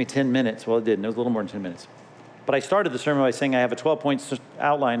 It took me 10 minutes. Well, it didn't. It was a little more than 10 minutes. But I started the sermon by saying I have a 12-point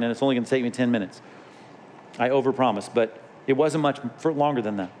outline, and it's only going to take me 10 minutes. I overpromised, but it wasn't much longer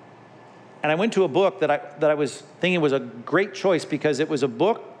than that. And I went to a book that I was thinking was a great choice because it was a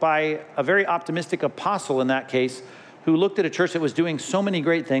book by a very optimistic apostle in that case who looked at a church that was doing so many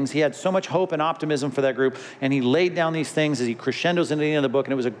great things. He had so much hope and optimism for that group, and he laid down these things as he crescendos into the end of the book,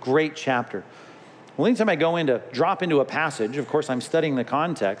 and it was a great chapter. Well, anytime I drop into a passage, of course, I'm studying the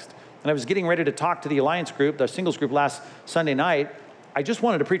context, and I was getting ready to talk to the Alliance group, the singles group last Sunday night. I just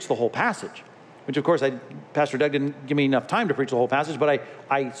wanted to preach the whole passage, which of course, Pastor Doug didn't give me enough time to preach the whole passage, but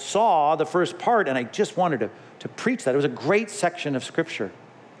I saw the first part, and I just wanted to preach that. It was a great section of Scripture.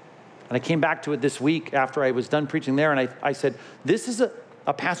 And I came back to it this week after I was done preaching there, and I said, this is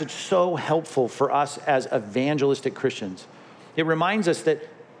a passage so helpful for us as evangelistic Christians. It reminds us that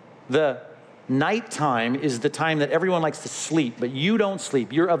the nighttime is the time that everyone likes to sleep, but you don't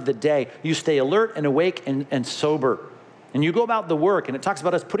sleep. You're of the day. You stay alert and awake and sober. And you go about the work, and it talks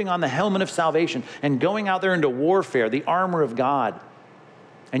about us putting on the helmet of salvation and going out there into warfare, the armor of God.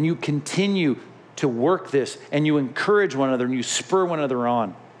 And you continue to work this, and you encourage one another, and you spur one another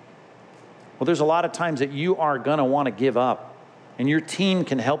on. Well, there's a lot of times that you are going to want to give up, and your team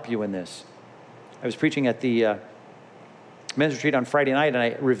can help you in this. I was preaching at the men's retreat on Friday night, and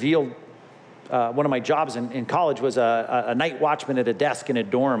I revealed one of my jobs in college was a night watchman at a desk in a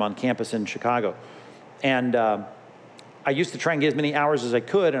dorm on campus in Chicago. And I used to try and get as many hours as I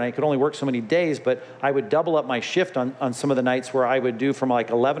could, and I could only work so many days, but I would double up my shift on some of the nights where I would do from like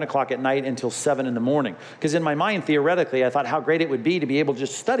 11 o'clock at night until 7 in the morning. Because in my mind, theoretically, I thought how great it would be to be able to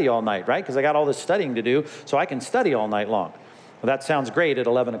just study all night, right? Because I got all this studying to do, so I can study all night long. Well, that sounds great at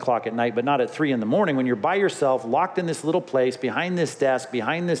 11 o'clock at night, but not at 3 in the morning when you're by yourself, locked in this little place, behind this desk,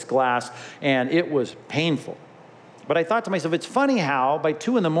 behind this glass, and it was painful. But I thought to myself, it's funny how by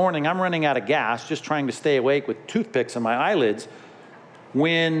 2 in the morning, I'm running out of gas, just trying to stay awake with toothpicks in my eyelids,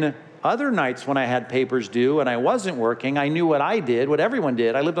 when other nights when I had papers due and I wasn't working, I knew what I did, what everyone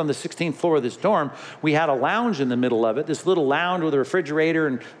did. I lived on the 16th floor of this dorm. We had a lounge in the middle of it, this little lounge with a refrigerator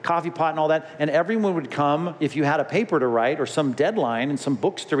and coffee pot and all that, and everyone would come, if you had a paper to write or some deadline and some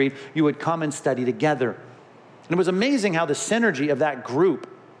books to read, you would come and study together. And it was amazing how the synergy of that group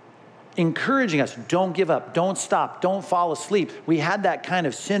encouraging us, don't give up, don't stop, don't fall asleep. We had that kind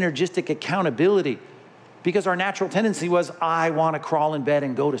of synergistic accountability because our natural tendency was, I want to crawl in bed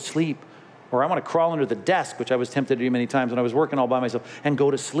and go to sleep. Or I want to crawl under the desk, which I was tempted to do many times when I was working all by myself, and go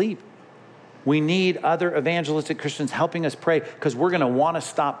to sleep. We need other evangelistic Christians helping us pray because we're going to want to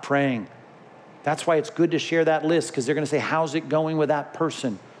stop praying. That's why it's good to share that list because they're going to say, how's it going with that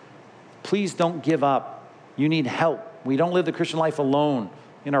person? Please don't give up. You need help. We don't live the Christian life alone.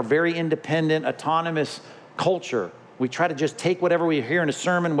 In our very independent, autonomous culture, we try to just take whatever we hear in a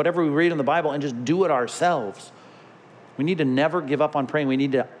sermon, whatever we read in the Bible, and just do it ourselves. We need to never give up on praying. We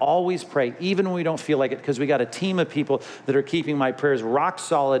need to always pray, even when we don't feel like it, because we got a team of people that are keeping my prayers rock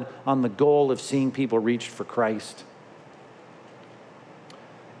solid on the goal of seeing people reached for Christ.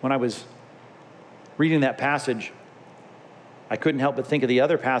 When I was reading that passage, I couldn't help but think of the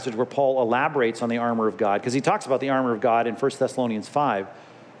other passage where Paul elaborates on the armor of God, because he talks about the armor of God in 1 Thessalonians 5.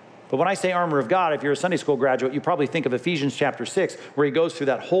 But when I say armor of God, if you're a Sunday school graduate, you probably think of Ephesians chapter 6, where he goes through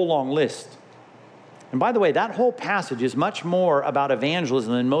that whole long list. And by the way, that whole passage is much more about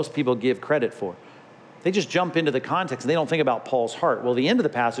evangelism than most people give credit for. They just jump into the context and they don't think about Paul's heart. Well, the end of the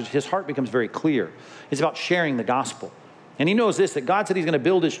passage, his heart becomes very clear. It's about sharing the gospel. And he knows this, that God said he's going to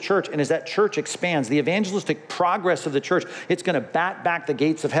build his church, and as that church expands, the evangelistic progress of the church, it's going to bat back the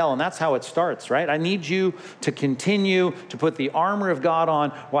gates of hell, and that's how it starts, right? I need you to continue to put the armor of God on.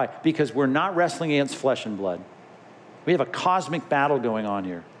 Why? Because we're not wrestling against flesh and blood. We have a cosmic battle going on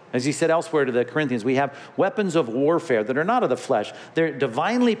here. As he said elsewhere to the Corinthians, we have weapons of warfare that are not of the flesh. They're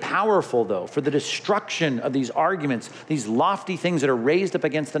divinely powerful, though, for the destruction of these arguments, these lofty things that are raised up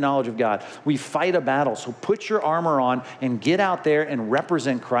against the knowledge of God. We fight a battle, so put your armor on and get out there and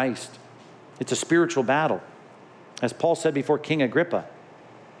represent Christ. It's a spiritual battle. As Paul said before King Agrippa,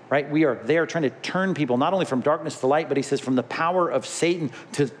 right? We are there trying to turn people not only from darkness to light, but he says from the power of Satan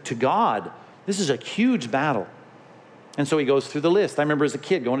to God. This is a huge battle. And so he goes through the list. I remember as a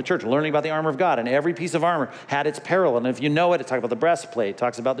kid going to church, learning about the armor of God, and every piece of armor had its peril. And if you know it, it talks about the breastplate, it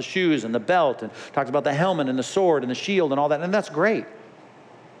talks about the shoes and the belt, and talks about the helmet and the sword and the shield and all that. And that's great.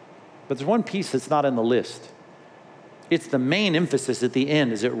 But there's one piece that's not in the list. It's the main emphasis at the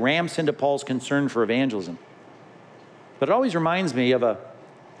end as it ramps into Paul's concern for evangelism. But it always reminds me of a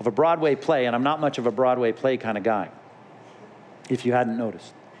Broadway play, and I'm not much of a Broadway play kind of guy, if you hadn't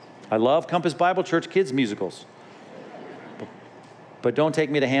noticed. I love Compass Bible Church kids musicals. But don't take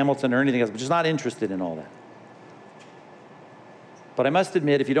me to Hamilton or anything else. I'm just not interested in all that. But I must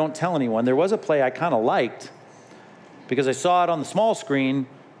admit, if you don't tell anyone, there was a play I kind of liked because I saw it on the small screen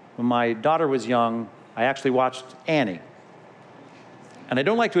when my daughter was young. I actually watched Annie. And I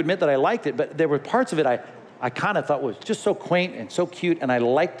don't like to admit that I liked it, but there were parts of it I kind of thought was just so quaint and so cute, and I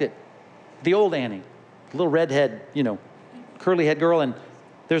liked it. The old Annie, the little redhead, curly head girl. And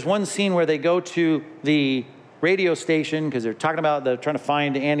there's one scene where they go to the radio station because they're trying to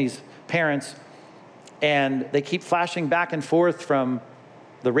find Annie's parents, and they keep flashing back and forth from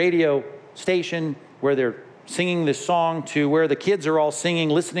the radio station where they're singing this song to where the kids are all singing,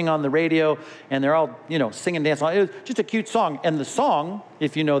 listening on the radio, and they're all, singing, dancing. It was just a cute song. And the song,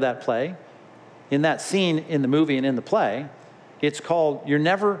 if you know that play, in that scene in the movie and in the play, it's called "You're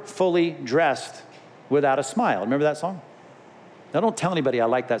Never Fully Dressed Without a Smile." Remember that song? Now, don't tell anybody I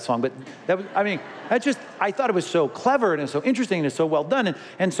like that song, but I thought it was so clever and it's so interesting and it's so well done.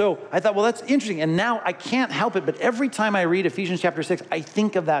 And so I thought, well, that's interesting. And now I can't help it, but every time I read Ephesians chapter 6, I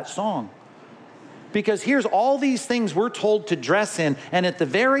think of that song. Because here's all these things we're told to dress in, and at the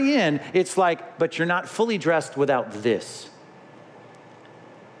very end, it's like, but you're not fully dressed without this.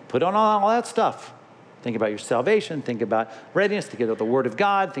 Put on all that stuff. Think about your salvation, think about readiness, think about the Word of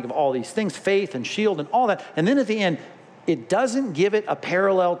God, think of all these things, faith and shield and all that. And then at the end, it doesn't give it a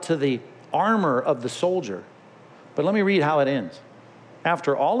parallel to the armor of the soldier. But let me read how it ends.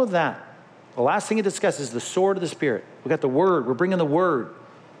 After all of that, the last thing it discusses is the sword of the Spirit. We got the Word. We're bringing the Word.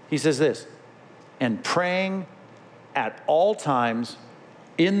 He says this, and praying at all times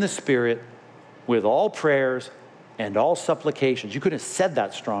in the Spirit with all prayers and all supplications. You could have said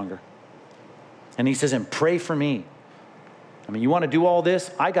that stronger. And he says, and pray for me. I mean, you want to do all this?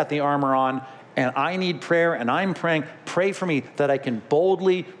 I got the armor on, and I need prayer, and I'm praying. Pray for me that I can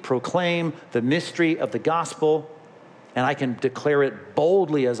boldly proclaim the mystery of the gospel, and I can declare it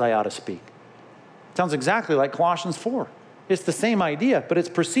boldly as I ought to speak. Sounds exactly like Colossians 4. It's the same idea, but it's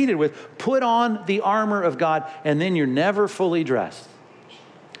preceded with, put on the armor of God, and then you're never fully dressed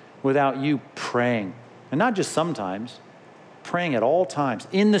without you praying. And not just sometimes, praying at all times,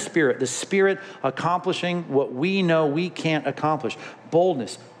 in the Spirit accomplishing what we know we can't accomplish.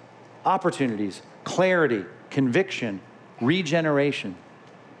 Boldness, opportunities, clarity, conviction, regeneration.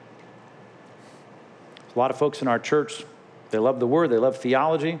 A lot of folks in our church, they love the Word, they love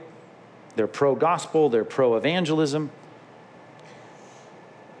theology, they're pro-gospel, they're pro-evangelism.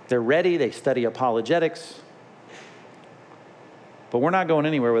 They're ready, they study apologetics. But we're not going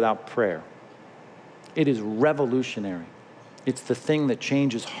anywhere without prayer. It is revolutionary. It's the thing that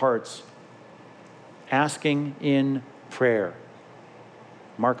changes hearts. Asking in prayer.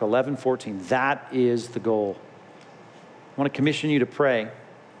 Mark 11:14. That is the goal. I want to commission you to pray.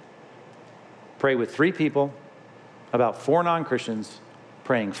 Pray with 3 people, about 4 non-Christians,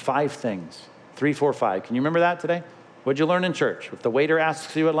 praying 5 things. 3, 4, 5. Can you remember that today? What'd you learn in church? If the waiter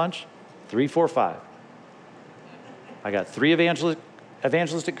asks you at lunch, 3, 4, 5. I got 3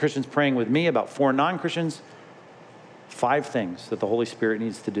 evangelistic Christians praying with me, about 4 non-Christians, 5 things that the Holy Spirit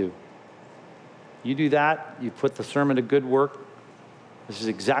needs to do. You do that, you put the sermon to good work. This is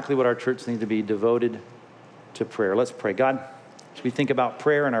exactly what our church needs to be, devoted to prayer. Let's pray. God, as we think about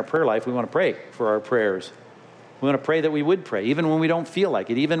prayer in our prayer life, we want to pray for our prayers. We want to pray that we would pray, even when we don't feel like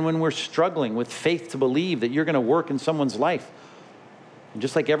it, even when we're struggling with faith to believe that you're going to work in someone's life. And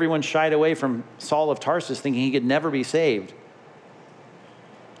just like everyone shied away from Saul of Tarsus thinking he could never be saved,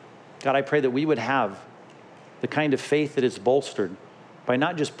 God, I pray that we would have the kind of faith that is bolstered by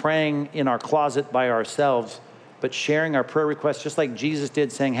not just praying in our closet by ourselves, but sharing our prayer requests just like Jesus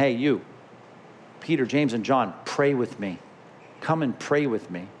did, saying, hey, you, Peter, James, and John, pray with me. Come and pray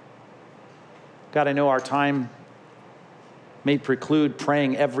with me. God, I know our time may preclude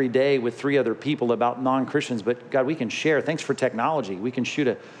praying every day with 3 other people about non-Christians, but God, we can share. Thanks for technology. We can shoot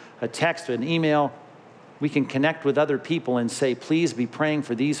a text, an email. We can connect with other people and say, please be praying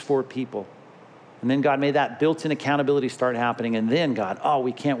for these 4 people. And then, God, may that built-in accountability start happening. And then, God,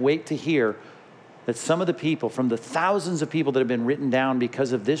 we can't wait to hear that some of the people, from the thousands of people that have been written down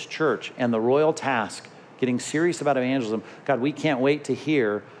because of this church and the royal task, getting serious about evangelism, God, we can't wait to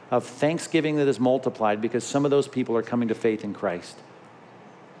hear of thanksgiving that is multiplied because some of those people are coming to faith in Christ.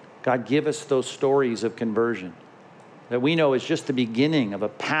 God, give us those stories of conversion that we know is just the beginning of a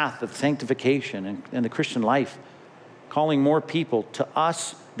path of sanctification in the Christian life, calling more people to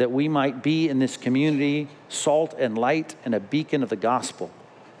us that we might be in this community, salt and light and a beacon of the gospel.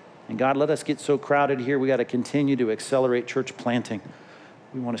 And God, let us get so crowded here, we got to continue to accelerate church planting.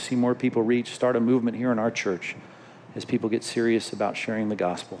 We want to see more people reach, start a movement here in our church as people get serious about sharing the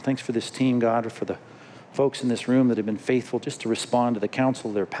gospel. Thanks for this team, God, for the folks in this room that have been faithful just to respond to the counsel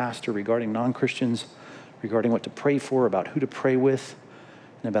of their pastor regarding non-Christians, regarding what to pray for, about who to pray with,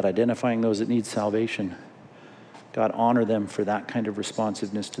 and about identifying those that need salvation. God, honor them for that kind of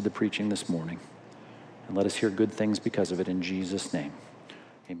responsiveness to the preaching this morning. And let us hear good things because of it in Jesus' name.